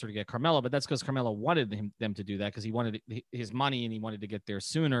roster to get Carmelo, but that's because Carmelo wanted them to do that because he wanted his money and he wanted to get there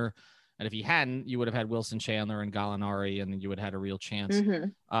sooner. And if he hadn't, you would have had Wilson Chandler and Gallinari, and then you would have had a real chance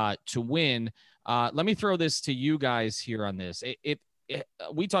to win. Let me throw this to you guys here on this.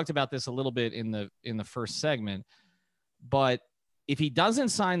 We talked about this a little bit in the first segment, but if he doesn't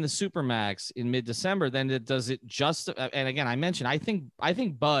sign the Supermax in mid-December, then does it just, and again, I mentioned, I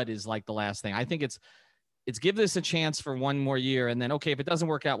think Bud is like the last thing. I think it's give this a chance for one more year. And then, okay, if it doesn't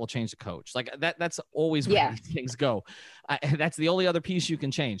work out, we'll change the coach. Like that's always where these things go. That's the only other piece you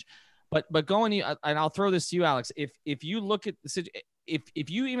can change. But going, and I'll throw this to you, Alex, if you look at if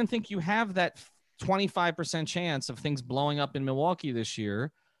you even think you have that 25% chance of things blowing up in Milwaukee this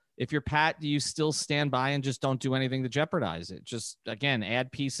year, if you're Pat, do you still stand by and just don't do anything to jeopardize it? Just, again,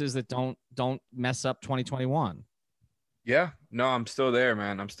 add pieces that don't mess up 2021. Yeah, no, I'm still there,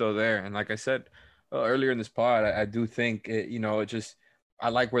 man. I'm still there. And like I said earlier in this pod, I do think, I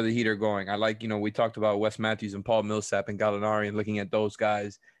like where the Heat are going. I like, we talked about Wes Matthews and Paul Millsap and Gallinari and looking at those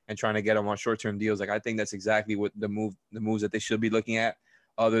guys and trying to get them on short-term deals. Like, I think that's exactly what the moves that they should be looking at,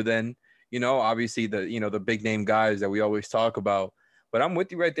 other than, obviously the big name guys that we always talk about. But I'm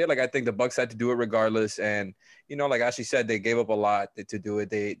with you right there. Like, I think the Bucks had to do it regardless. And, like Ashley said, they gave up a lot to do it.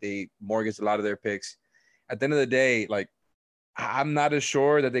 They mortgaged a lot of their picks. At the end of the day, like, I'm not as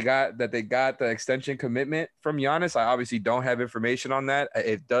sure that they got the extension commitment from Giannis. I obviously don't have information on that.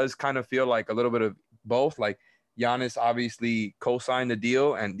 It does kind of feel like a little bit of both. Like, Giannis obviously co-signed the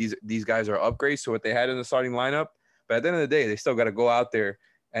deal, and these guys are upgrades to what they had in the starting lineup. But at the end of the day, they still got to go out there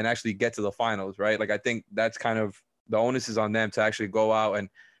and actually get to the finals, right? Like, I think that's kind of the onus is on them to actually go out and,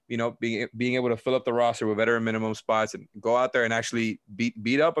 being able to fill up the roster with veteran minimum spots and go out there and actually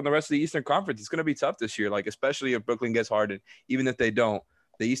beat up on the rest of the Eastern Conference. It's going to be tough this year, like, especially if Brooklyn gets hardened. Even if they don't,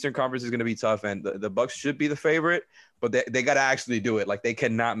 the Eastern Conference is going to be tough, and the Bucks should be the favorite, but they got to actually do it. Like, they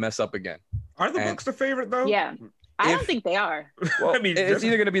cannot mess up again. Are the Bucks the favorite, though? Yeah. I don't think they are. Well, it's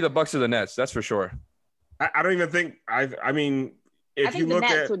either going to be the Bucks or the Nets. That's for sure. I don't even think – I mean – I think the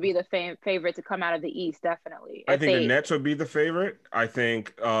Nets would be the favorite to come out of the East, definitely. I think the Nets would be the favorite. I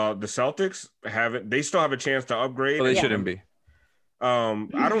think the Celtics they still have a chance to upgrade. Well, they shouldn't be.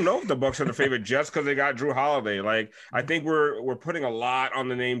 I don't know if the Bucks are the favorite just because they got Drew Holiday. Like, I think we're putting a lot on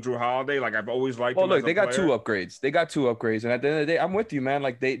the name Drew Holiday. Like, I've always liked him. Well, look, they got two upgrades. And at the end of the day, I'm with you, man.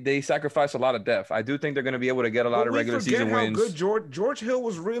 Like, they sacrifice a lot of depth. I do think they're going to be able to get a lot of regular season wins. Good George Hill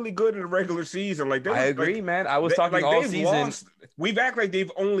was really good in the regular season. Like, I agree, man. I was talking all season. We've act like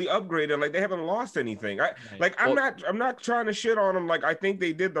they've only upgraded. Like, they haven't lost anything. I'm not trying to shit on them. Like, I think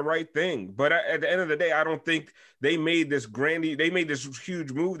they did the right thing. But at the end of the day, I don't think they made this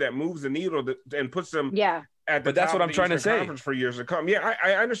huge move that moves the needle and puts them at the but that's top what I'm of the trying to Eastern say Conference for years to come. Yeah,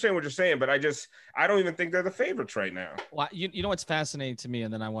 I understand what you're saying, but I don't even think they're the favorites right now. Well, you know what's fascinating to me,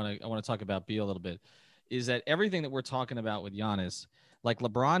 and then I want to talk about Beal a little bit, is that everything that we're talking about with Giannis, like,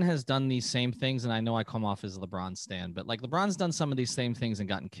 LeBron has done these same things, and I know I come off as a LeBron stan, but like, LeBron's done some of these same things and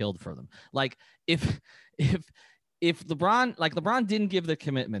gotten killed for them. Like, if LeBron didn't give the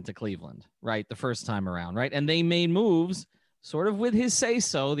commitment to Cleveland, right, the first time around, right, and they made moves sort of with his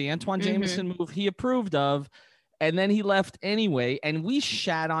say-so, the Antoine Jameson move he approved of, and then he left anyway, and we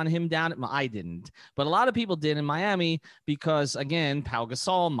shat on him down I didn't, but a lot of people did in Miami because, again, Pau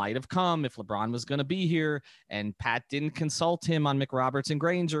Gasol might have come if LeBron was going to be here, and Pat didn't consult him on McRoberts and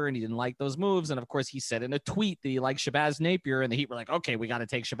Granger, and he didn't like those moves, and of course he said in a tweet that he liked Shabazz Napier, and the Heat were like, okay, we got to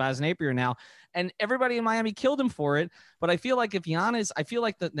take Shabazz Napier now, and everybody in Miami killed him for it. But I feel like if Giannis, I feel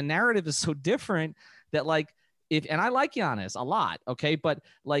like the narrative is so different that, like, and I like Giannis a lot, okay? But,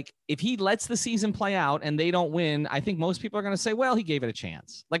 like, if he lets the season play out and they don't win, I think most people are going to say, well, he gave it a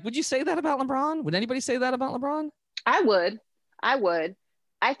chance. Like, would you say that about LeBron? Would anybody say that about LeBron? I would.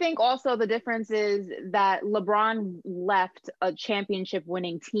 I think also the difference is that LeBron left a championship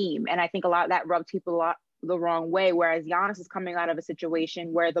winning team. And I think a lot of that rubbed people the wrong way, whereas Giannis is coming out of a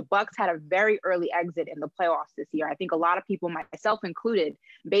situation where the Bucks had a very early exit in the playoffs this year. I think a lot of people, myself included,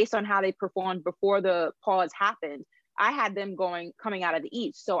 based on how they performed before the pause happened, I had them coming out of the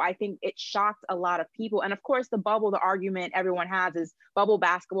East. So I think it shocked a lot of people. And of course, the argument everyone has is bubble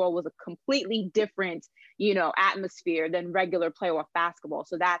basketball was a completely different, atmosphere than regular playoff basketball.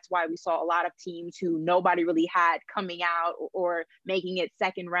 So that's why we saw a lot of teams who nobody really had coming out or making it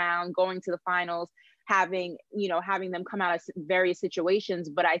second round, going to the finals, having them come out of various situations.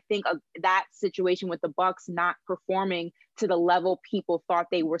 But I think that situation with the Bucks not performing to the level people thought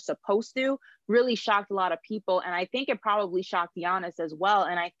they were supposed to really shocked a lot of people. And I think it probably shocked Giannis as well.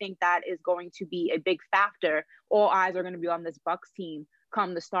 And I think that is going to be a big factor. All eyes are going to be on this Bucks team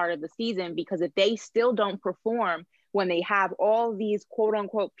come the start of the season, because if they still don't perform when they have all these quote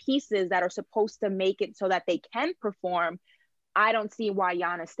unquote pieces that are supposed to make it so that they can perform, I don't see why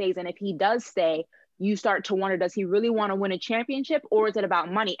Giannis stays. And if he does stay, you start to wonder, does he really want to win a championship, or is it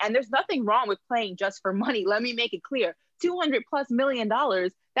about money? And there's nothing wrong with playing just for money. Let me make it clear. $200+ million,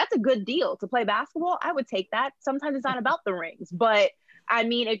 that's a good deal to play basketball. I would take that. Sometimes it's not about the rings, but I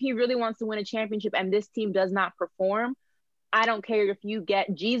mean, if he really wants to win a championship and this team does not perform, I don't care if you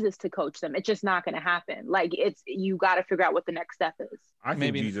get Jesus to coach them. It's just not going to happen. Like, you got to figure out what the next step is. I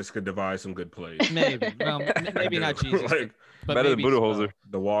think Jesus could devise some good plays. Maybe, well, maybe not Jesus, but better than Budenholzer.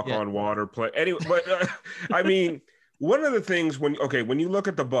 The walk on water play. Anyway, but I mean, one of the things when you look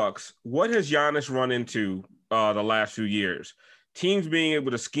at the Bucks, what has Giannis run into the last few years? Teams being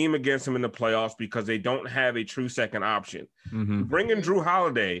able to scheme against him in the playoffs because they don't have a true second option. Mm-hmm. Bring in Drew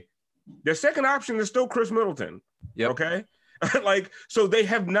Holiday. Their second option is still Chris Middleton. Yep. Okay. So they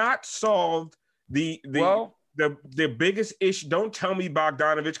have not solved the biggest issue. Don't tell me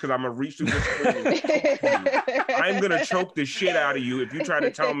Bogdanovich, because I'm gonna reach through this. I'm gonna choke the shit out of you if you try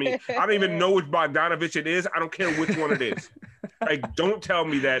to tell me. I don't even know which Bogdanovich it is. I don't care which one it is. Like, don't tell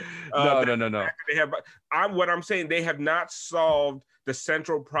me that. No. What I'm saying, they have not solved the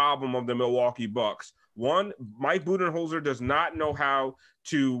central problem of the Milwaukee Bucks. One, Mike Budenholzer does not know how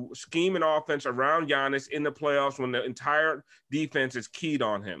to scheme an offense around Giannis in the playoffs when the entire defense is keyed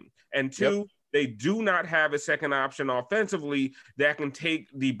on him. And two, they do not have a second option offensively that can take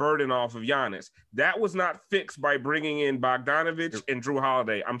the burden off of Giannis. That was not fixed by bringing in Bogdanovich and Drew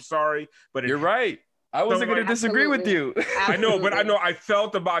Holiday. I'm sorry, but you're right. I wasn't going to disagree with you. I know, but I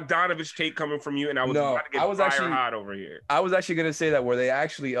felt the Bogdanovich take coming from you, and I was about to get hot over here. I was actually going to say that where they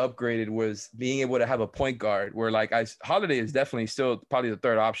actually upgraded was being able to have a point guard where, like, Holiday is definitely still probably the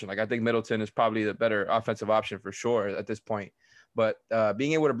third option. Like, I think Middleton is probably the better offensive option for sure at this point. But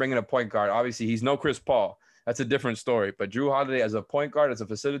being able to bring in a point guard, obviously he's no Chris Paul. That's a different story. But Drew Holiday as a point guard, as a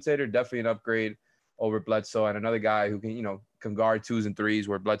facilitator, definitely an upgrade over Bledsoe, and another guy who can guard 2s and 3s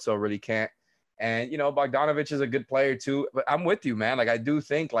where Bledsoe really can't. And, Bogdanovich is a good player too, but I'm with you, man. Like, I do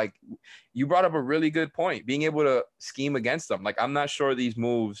think, like, you brought up a really good point, being able to scheme against them. Like, I'm not sure these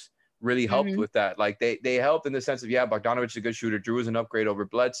moves really helped with that. Like, they helped in the sense of, Bogdanovich is a good shooter. Drew is an upgrade over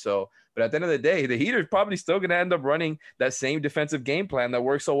Bledsoe. But at the end of the day, the Heat are probably still going to end up running that same defensive game plan that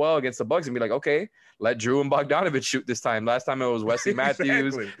works so well against the Bucks and be like, okay, let Drew and Bogdanovich shoot this time. Last time it was Wesley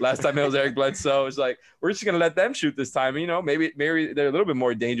Matthews. Exactly. Last time it was Eric Bledsoe. It's like, we're just going to let them shoot this time. Maybe they're a little bit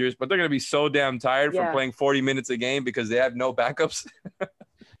more dangerous, but they're going to be so damn tired from playing 40 minutes a game because they have no backups.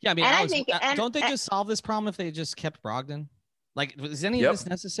 Yeah, I mean, Alex, don't they just solve this problem if they just kept Brogdon? Like, is any of this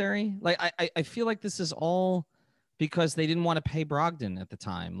necessary? Like, I feel like this is all because they didn't want to pay Brogdon at the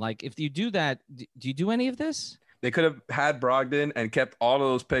time. Like, if you do that, do you do any of this? They could have had Brogdon and kept all of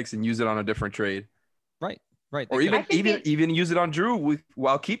those picks and used it on a different trade. Right. Or even use it on Drew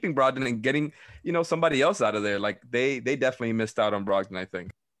while keeping Brogdon and getting, somebody else out of there. Like, they definitely missed out on Brogdon, I think.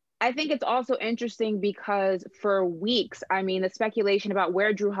 I think it's also interesting because for weeks, I mean, the speculation about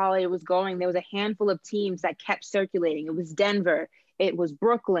where Drew Holiday was going, there was a handful of teams that kept circulating. It was Denver, it was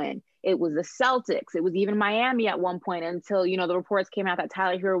Brooklyn, it was the Celtics, it was even Miami at one point until, the reports came out that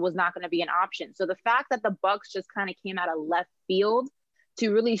Tyler Hero was not going to be an option. So the fact that the Bucks just kind of came out of left field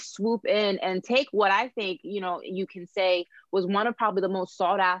to really swoop in and take what I think, you can say was one of probably the most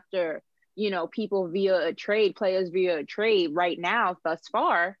sought after, people via a trade, players via a trade right now thus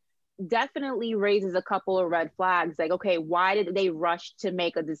far, definitely raises a couple of red flags. Like, okay, why did they rush to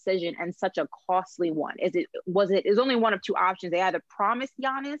make a decision and such a costly one? It was only one of two options. They either promised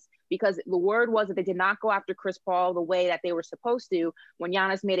Giannis, because the word was that they did not go after Chris Paul the way that they were supposed to, when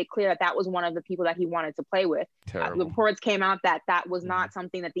Giannis made it clear that was one of the people that he wanted to play with. The reports came out that was not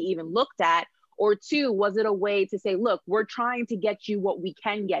something that they even looked at. Or two, was it a way to say, look, we're trying to get you what we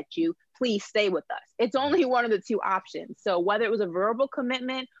can get you. Please stay with us. It's only one of the two options. So whether it was a verbal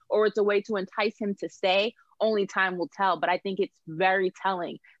commitment or it's a way to entice him to stay, only time will tell. But I think it's very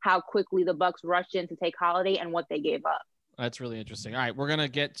telling how quickly the Bucks rushed in to take Holiday and what they gave up. That's really interesting. All right, we're going to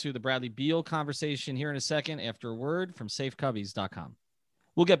get to the Bradley Beal conversation here in a second after a word from safecubbies.com.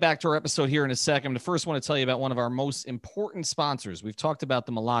 We'll get back to our episode here in a second. But first, I want to tell you about one of our most important sponsors. We've talked about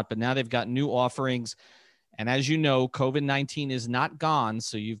them a lot, but now they've got new offerings. And as you know, COVID-19 is not gone.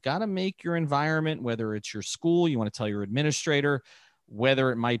 So you've got to make your environment, whether it's your school, you want to tell your administrator,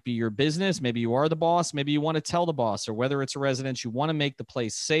 whether it might be your business, maybe you are the boss, maybe you want to tell the boss, or whether it's a residence, you want to make the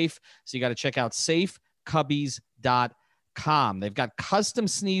place safe. So you got to check out safecubbies.com. They've got custom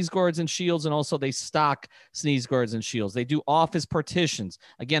sneeze guards and shields, and also they stock sneeze guards and shields. They do office partitions.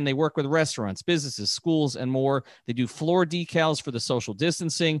 Again, they work with restaurants, businesses, schools, and more. They do floor decals for the social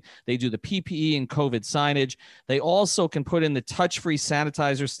distancing. They do the PPE and COVID signage. They also can put in the touch-free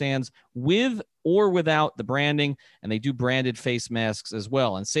sanitizer stands with or without the branding, and they do branded face masks as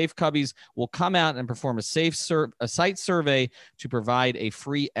well. And Safe Cubbies will come out and perform a site survey to provide a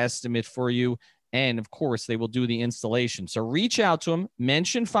free estimate for you. And of course, they will do the installation. So reach out to them,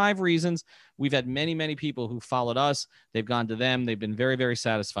 mention 5 reasons. We've had many, many people who followed us. They've gone to them. They've been very, very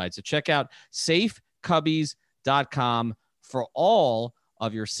satisfied. So check out safecubbies.com for all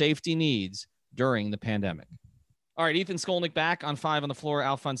of your safety needs during the pandemic. All right, Ethan Skolnick back on 5 on the Floor.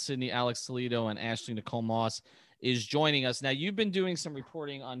 Alphonse Sidney, Alex Toledo, and Ashley Nicole Moss is joining us. Now, you've been doing some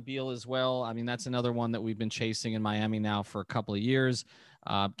reporting on Beal as well. I mean, that's another one that we've been chasing in Miami now for a couple of years.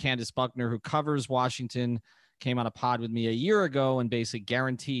 Candace Buckner, who covers Washington, came on a pod with me a year ago and basically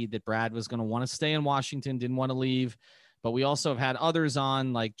guaranteed that Brad was going to want to stay in Washington, didn't want to leave. But we also have had others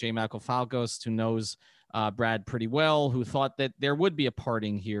on, like J. Michael Falcos, who knows Brad pretty well, who thought that there would be a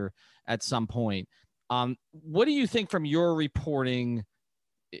parting here at some point. What do you think from your reporting?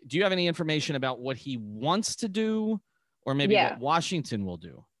 Do you have any information about what he wants to do, or maybe what Washington will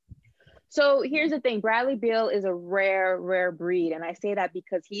do? So here's the thing. Bradley Beal is a rare breed. And I say that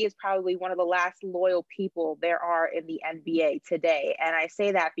because he is probably one of the last loyal people there are in the NBA today. And I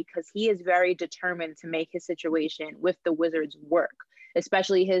say that because he is very determined to make his situation with the Wizards work,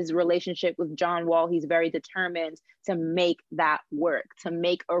 especially his relationship with John Wall. He's very determined to make that work, to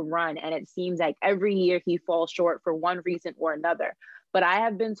make a run. And it seems like every year he falls short for one reason or another. But I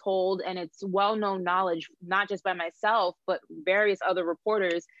have been told, and it's well-known knowledge, not just by myself, but various other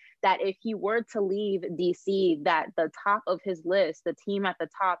reporters, that if he were to leave DC, that the top of his list, the team at the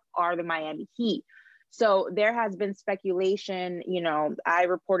top, are the Miami Heat. So there has been speculation. You know, I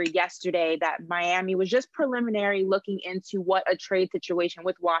reported yesterday that Miami was just preliminary looking into what a trade situation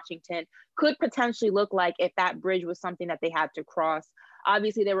with Washington could potentially look like if that bridge was something that they had to cross.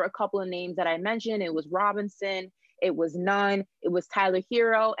 Obviously, there were a couple of names that I mentioned. It was Robinson, it was Nunn, it was Tyler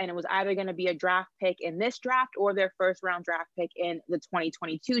Hero, and it was either going to be a draft pick in this draft or their first round draft pick in the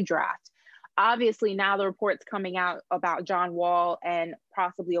 2022 draft. Obviously, now the reports coming out about John Wall and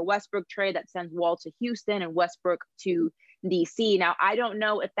possibly a Westbrook trade that sends Wall to Houston and Westbrook to DC. Now, I don't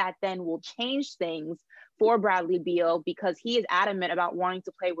know if that then will change things for Bradley Beal, because he is adamant about wanting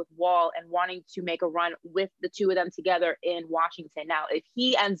to play with Wall and wanting to make a run with the two of them together in Washington. Now, if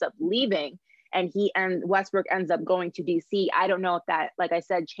he ends up leaving and Westbrook ends up going to DC, I don't know if that, like I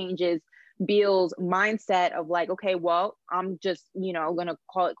said, changes Beal's mindset of like, okay, well, I'm just, going to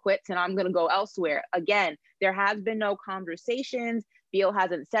call it quits and I'm going to go elsewhere. Again, there has been no conversations. Beal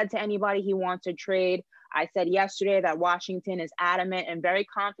hasn't said to anybody he wants to trade. I said yesterday that Washington is adamant and very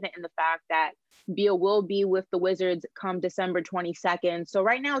confident in the fact that Beal will be with the Wizards come December 22nd. So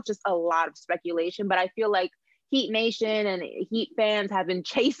right now it's just a lot of speculation, but I feel like Heat Nation and Heat fans have been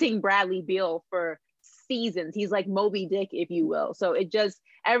chasing Bradley Beal for seasons. He's like Moby Dick, if you will. So it just,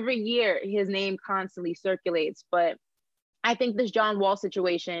 every year his name constantly circulates. But I think this John Wall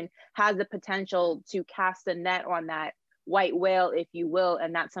situation has the potential to cast a net on that white whale, if you will.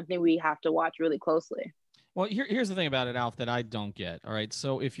 And that's something we have to watch really closely. Well, here's the thing about it, Alf, that I don't get. All right.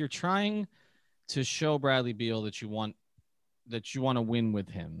 So if you're trying to show Bradley Beal that you want to win with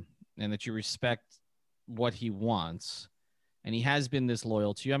him and that you respect what he wants, and he has been this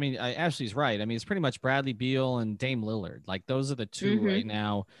loyal to you. I mean, Ashley's right. I mean, it's pretty much Bradley Beal and Dame Lillard. Like, those are the two right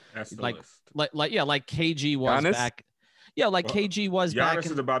now. That's the like KG was Giannis? back. Yeah, like KG was back.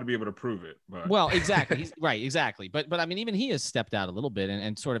 Giannis is about to be able to prove it. But. Well, exactly. He's right, exactly. But I mean, even he has stepped out a little bit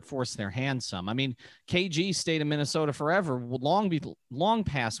and sort of forced their hand some. I mean, KG stayed in Minnesota forever, long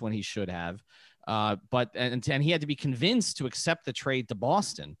past when he should have. But he had to be convinced to accept the trade to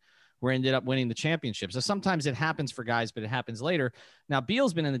Boston, where he ended up winning the championship. So sometimes it happens for guys, but it happens later. Now,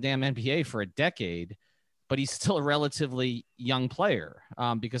 Beal's been in the damn NBA for a decade, but he's still a relatively young player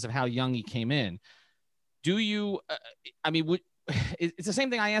because of how young he came in. Do you, it's the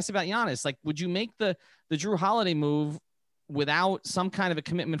same thing I asked about Giannis. Like, would you make the Drew Holiday move without some kind of a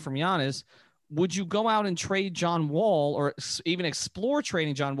commitment from Giannis? Would you go out and trade John Wall or even explore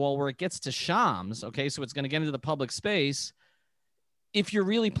trading John Wall where it gets to Shams? Okay, so it's going to get into the public space. If you're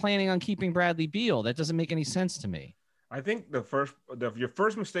really planning on keeping Bradley Beal, that doesn't make any sense to me. I think your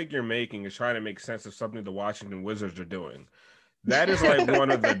first mistake you're making is trying to make sense of something the Washington Wizards are doing. That is like one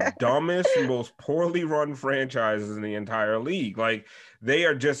of the dumbest, most poorly run franchises in the entire league. Like they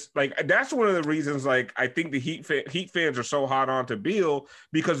are just like, that's one of the reasons, like, I think the Heat fans are so hot onto Beal,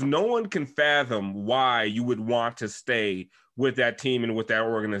 because no one can fathom why you would want to stay with that team and with that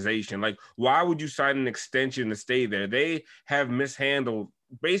organization. Like, why would you sign an extension to stay there? They have mishandled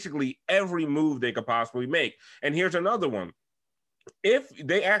basically every move they could possibly make. And here's another one. If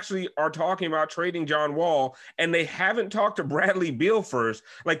they actually are talking about trading John Wall and they haven't talked to Bradley Beal first,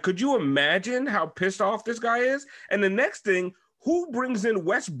 like, could you imagine how pissed off this guy is? And the next thing, who brings in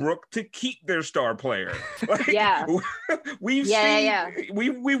Westbrook to keep their star player? Like, we've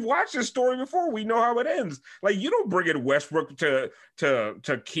watched this story before. We know how it ends. Like, you don't bring in Westbrook to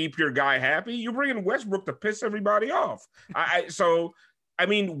keep your guy happy. You bring in Westbrook to piss everybody off. So, I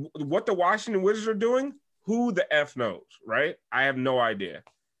mean, what the Washington Wizards are doing, who the F knows, right? I have no idea.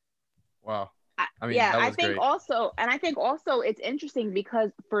 Wow. I think also it's interesting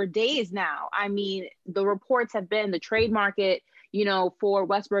because for days now, I mean, the reports have been the trade market, for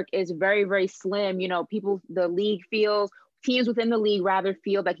Westbrook is very, very slim. Teams within the league rather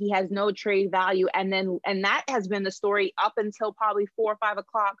feel that he has no trade value. And that has been the story up until probably 4 or 5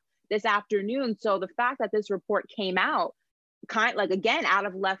 o'clock this afternoon. So the fact that this report came out again, out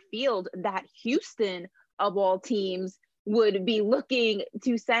of left field, that Houston of all teams would be looking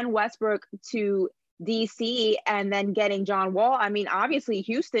to send Westbrook to DC and then getting John Wall. I mean, obviously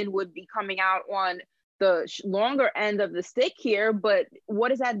Houston would be coming out on the longer end of the stick here, but what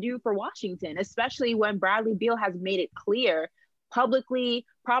does that do for Washington, especially when Bradley Beal has made it clear publicly,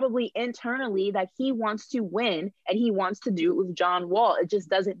 probably internally, that he wants to win and he wants to do it with John Wall? It just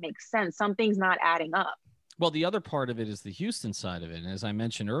doesn't make sense. Something's not adding up. Well, the other part of it is the Houston side of it. And as I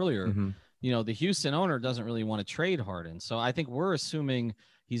mentioned earlier, the Houston owner doesn't really want to trade Harden. So I think we're assuming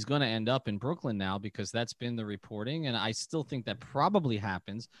he's going to end up in Brooklyn now because that's been the reporting. And I still think that probably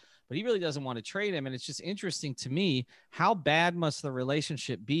happens, but he really doesn't want to trade him. And it's just interesting to me, how bad must the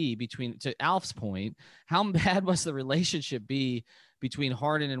relationship be to Alf's point, how bad must the relationship be between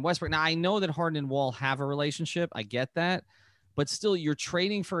Harden and Westbrook? Now, I know that Harden and Wall have a relationship. I get that. But still, you're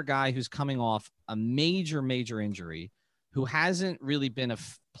trading for a guy who's coming off a major, major injury, who hasn't really been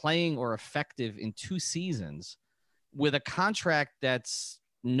playing or effective in 2 seasons, with a contract that's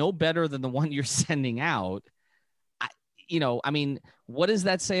no better than the one you're sending out. What does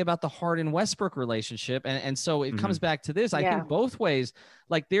that say about the Harden-Westbrook relationship? And so it comes back to this. I think both ways,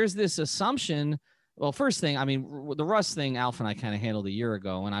 like, there's this assumption. Well, first thing, I mean, the Russ thing, Alf and I kind of handled a year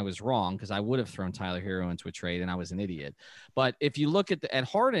ago, and I was wrong because I would have thrown Tyler Hero into a trade, and I was an idiot. But if you look at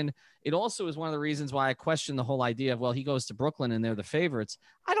Harden, it also is one of the reasons why I question the whole idea of, well, he goes to Brooklyn and they're the favorites.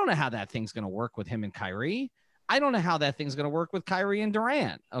 I don't know how that thing's going to work with him and Kyrie. I don't know how that thing's going to work with Kyrie and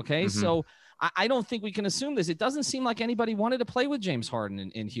Durant. Okay, so I don't think we can assume this. It doesn't seem like anybody wanted to play with James Harden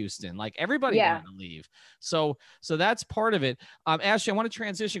in Houston. Like, everybody wanted to leave. So that's part of it. Ashley, I want to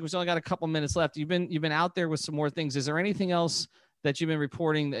transition because we only got a couple minutes left. You've been out there with some more things. Is there anything else that you've been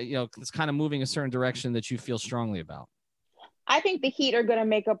reporting that, that's kind of moving a certain direction that you feel strongly about? I think the Heat are going to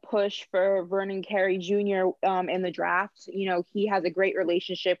make a push for Vernon Carey Jr. In the draft. He has a great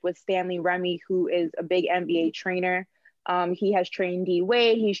relationship with Stanley Remy, who is a big NBA trainer. He has trained D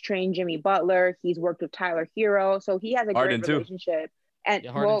Wade. He's trained Jimmy Butler. He's worked with Tyler Hero. So he has a great relationship. And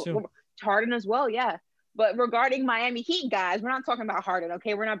Harden as well. Yeah. But regarding Miami Heat guys, we're not talking about Harden.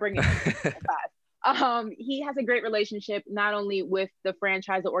 Okay. We're not bringing five. He has a great relationship, not only with the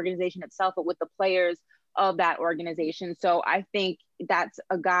franchise, the organization itself, but with the players of that organization. So I think that's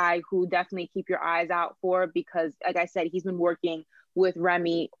a guy who definitely keep your eyes out for, because like I said, he's been working with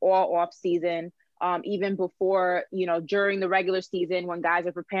Remy all off season. Even before, during the regular season when guys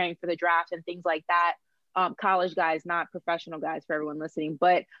are preparing for the draft and things like that, college guys, not professional guys for everyone listening.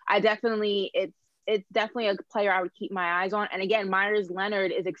 But it's definitely a player I would keep my eyes on. And again, Myers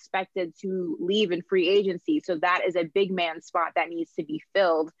Leonard is expected to leave in free agency. So that is a big man spot that needs to be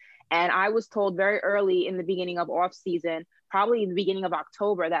filled. And I was told very early in the beginning of off season, probably in the beginning of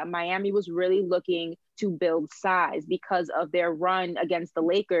October, that Miami was really looking to build size because of their run against the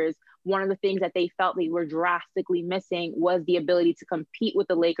Lakers. One of the things that they felt they were drastically missing was the ability to compete with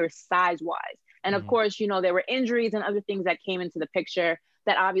the Lakers size-wise. And of course, there were injuries and other things that came into the picture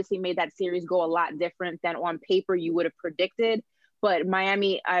that obviously made that series go a lot different than on paper you would have predicted. But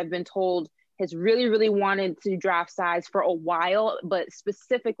Miami, I've been told, has really, really wanted to draft size for a while, but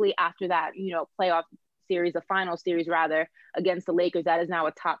specifically after that, playoff series, the final series rather, against the Lakers, that is now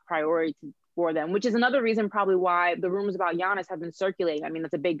a top priority for them, which is another reason probably why the rumors about Giannis have been circulating. I mean,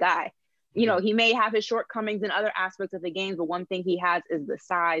 that's a big guy. He may have his shortcomings in other aspects of the game, but one thing he has is the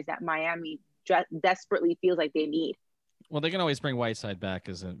size that Miami desperately feels like they need. Well, they can always bring Whiteside back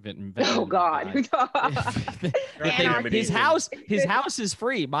as a veteran. Oh God. His house is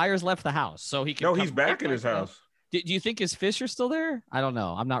free. Myers left the house, so he can. No, he's back in his house. Do you think his fish are still there? I don't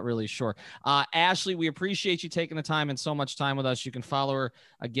know. I'm not really sure. Ashley, we appreciate you taking the time and so much time with us. You can follow her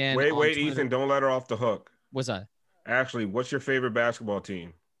again. Wait, Twitter. Ethan, don't let her off the hook. What's that? Ashley, what's your favorite basketball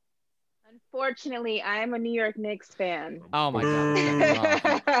team? Unfortunately, I am a New York Knicks fan. Oh my God.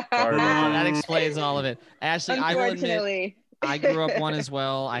 That explains all of it. Ashley, I will admit, I grew up one as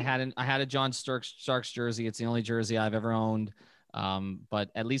well. I had a John Starks jersey. It's the only jersey I've ever owned. But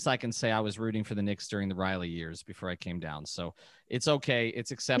at least I can say I was rooting for the Knicks during the Riley years before I came down. So it's okay.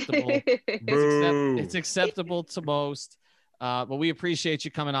 It's acceptable. It's acceptable to most. But we appreciate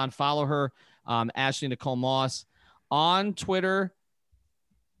you coming on. Follow her, Ashley Nicole Moss, on Twitter.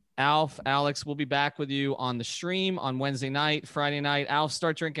 Alf, Alex, we'll be back with you on the stream on Wednesday night, Friday night. Alf,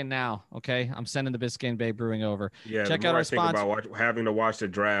 start drinking now, okay? I'm sending the Biscayne Bay Brewing over. Yeah, check the more out our I think sponsor. about having to watch the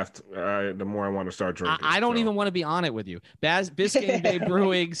draft, the more I want to start drinking. I don't even want to be on it with you. Biscayne Bay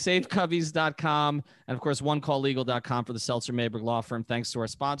Brewing, safecoveys.com, and of course, onecalllegal.com for the Seltzer Mayberg Law Firm. Thanks to our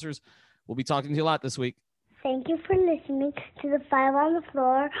sponsors. We'll be talking to you a lot this week. Thank you for listening to the Five on the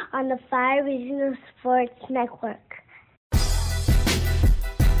Floor on the Five Regional Sports Network.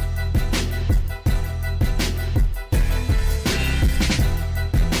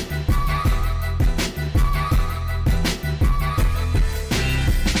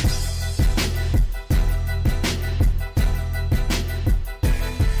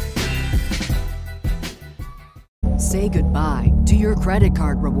 Say goodbye to your credit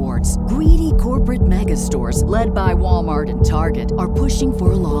card rewards. Greedy corporate mega stores, led by Walmart and Target, are pushing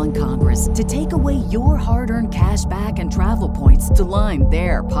for a law in Congress to take away your hard-earned cash back and travel points to line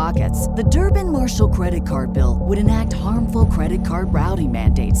their pockets. The Durbin-Marshall credit card bill would enact harmful credit card routing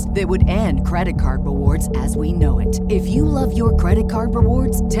mandates that would end credit card rewards as we know it. If you love your credit card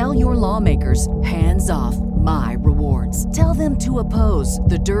rewards, tell your lawmakers, hands off my rewards. Tell them to oppose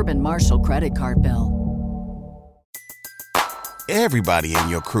the Durbin-Marshall credit card bill. Everybody in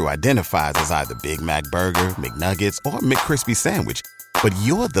your crew identifies as either Big Mac Burger, McNuggets, or McCrispy Sandwich. But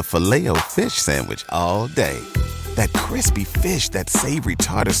you're the Filet-O-Fish Sandwich all day. That crispy fish, that savory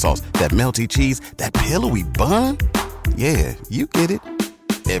tartar sauce, that melty cheese, that pillowy bun. Yeah, you get it.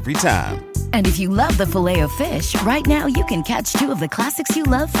 Every time. And if you love the Filet-O-Fish, right now you can catch two of the classics you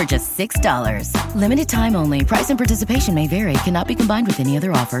love for just $6. Limited time only. Price and participation may vary. Cannot be combined with any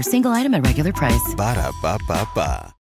other offer. Single item at regular price. Ba-da-ba-ba-ba.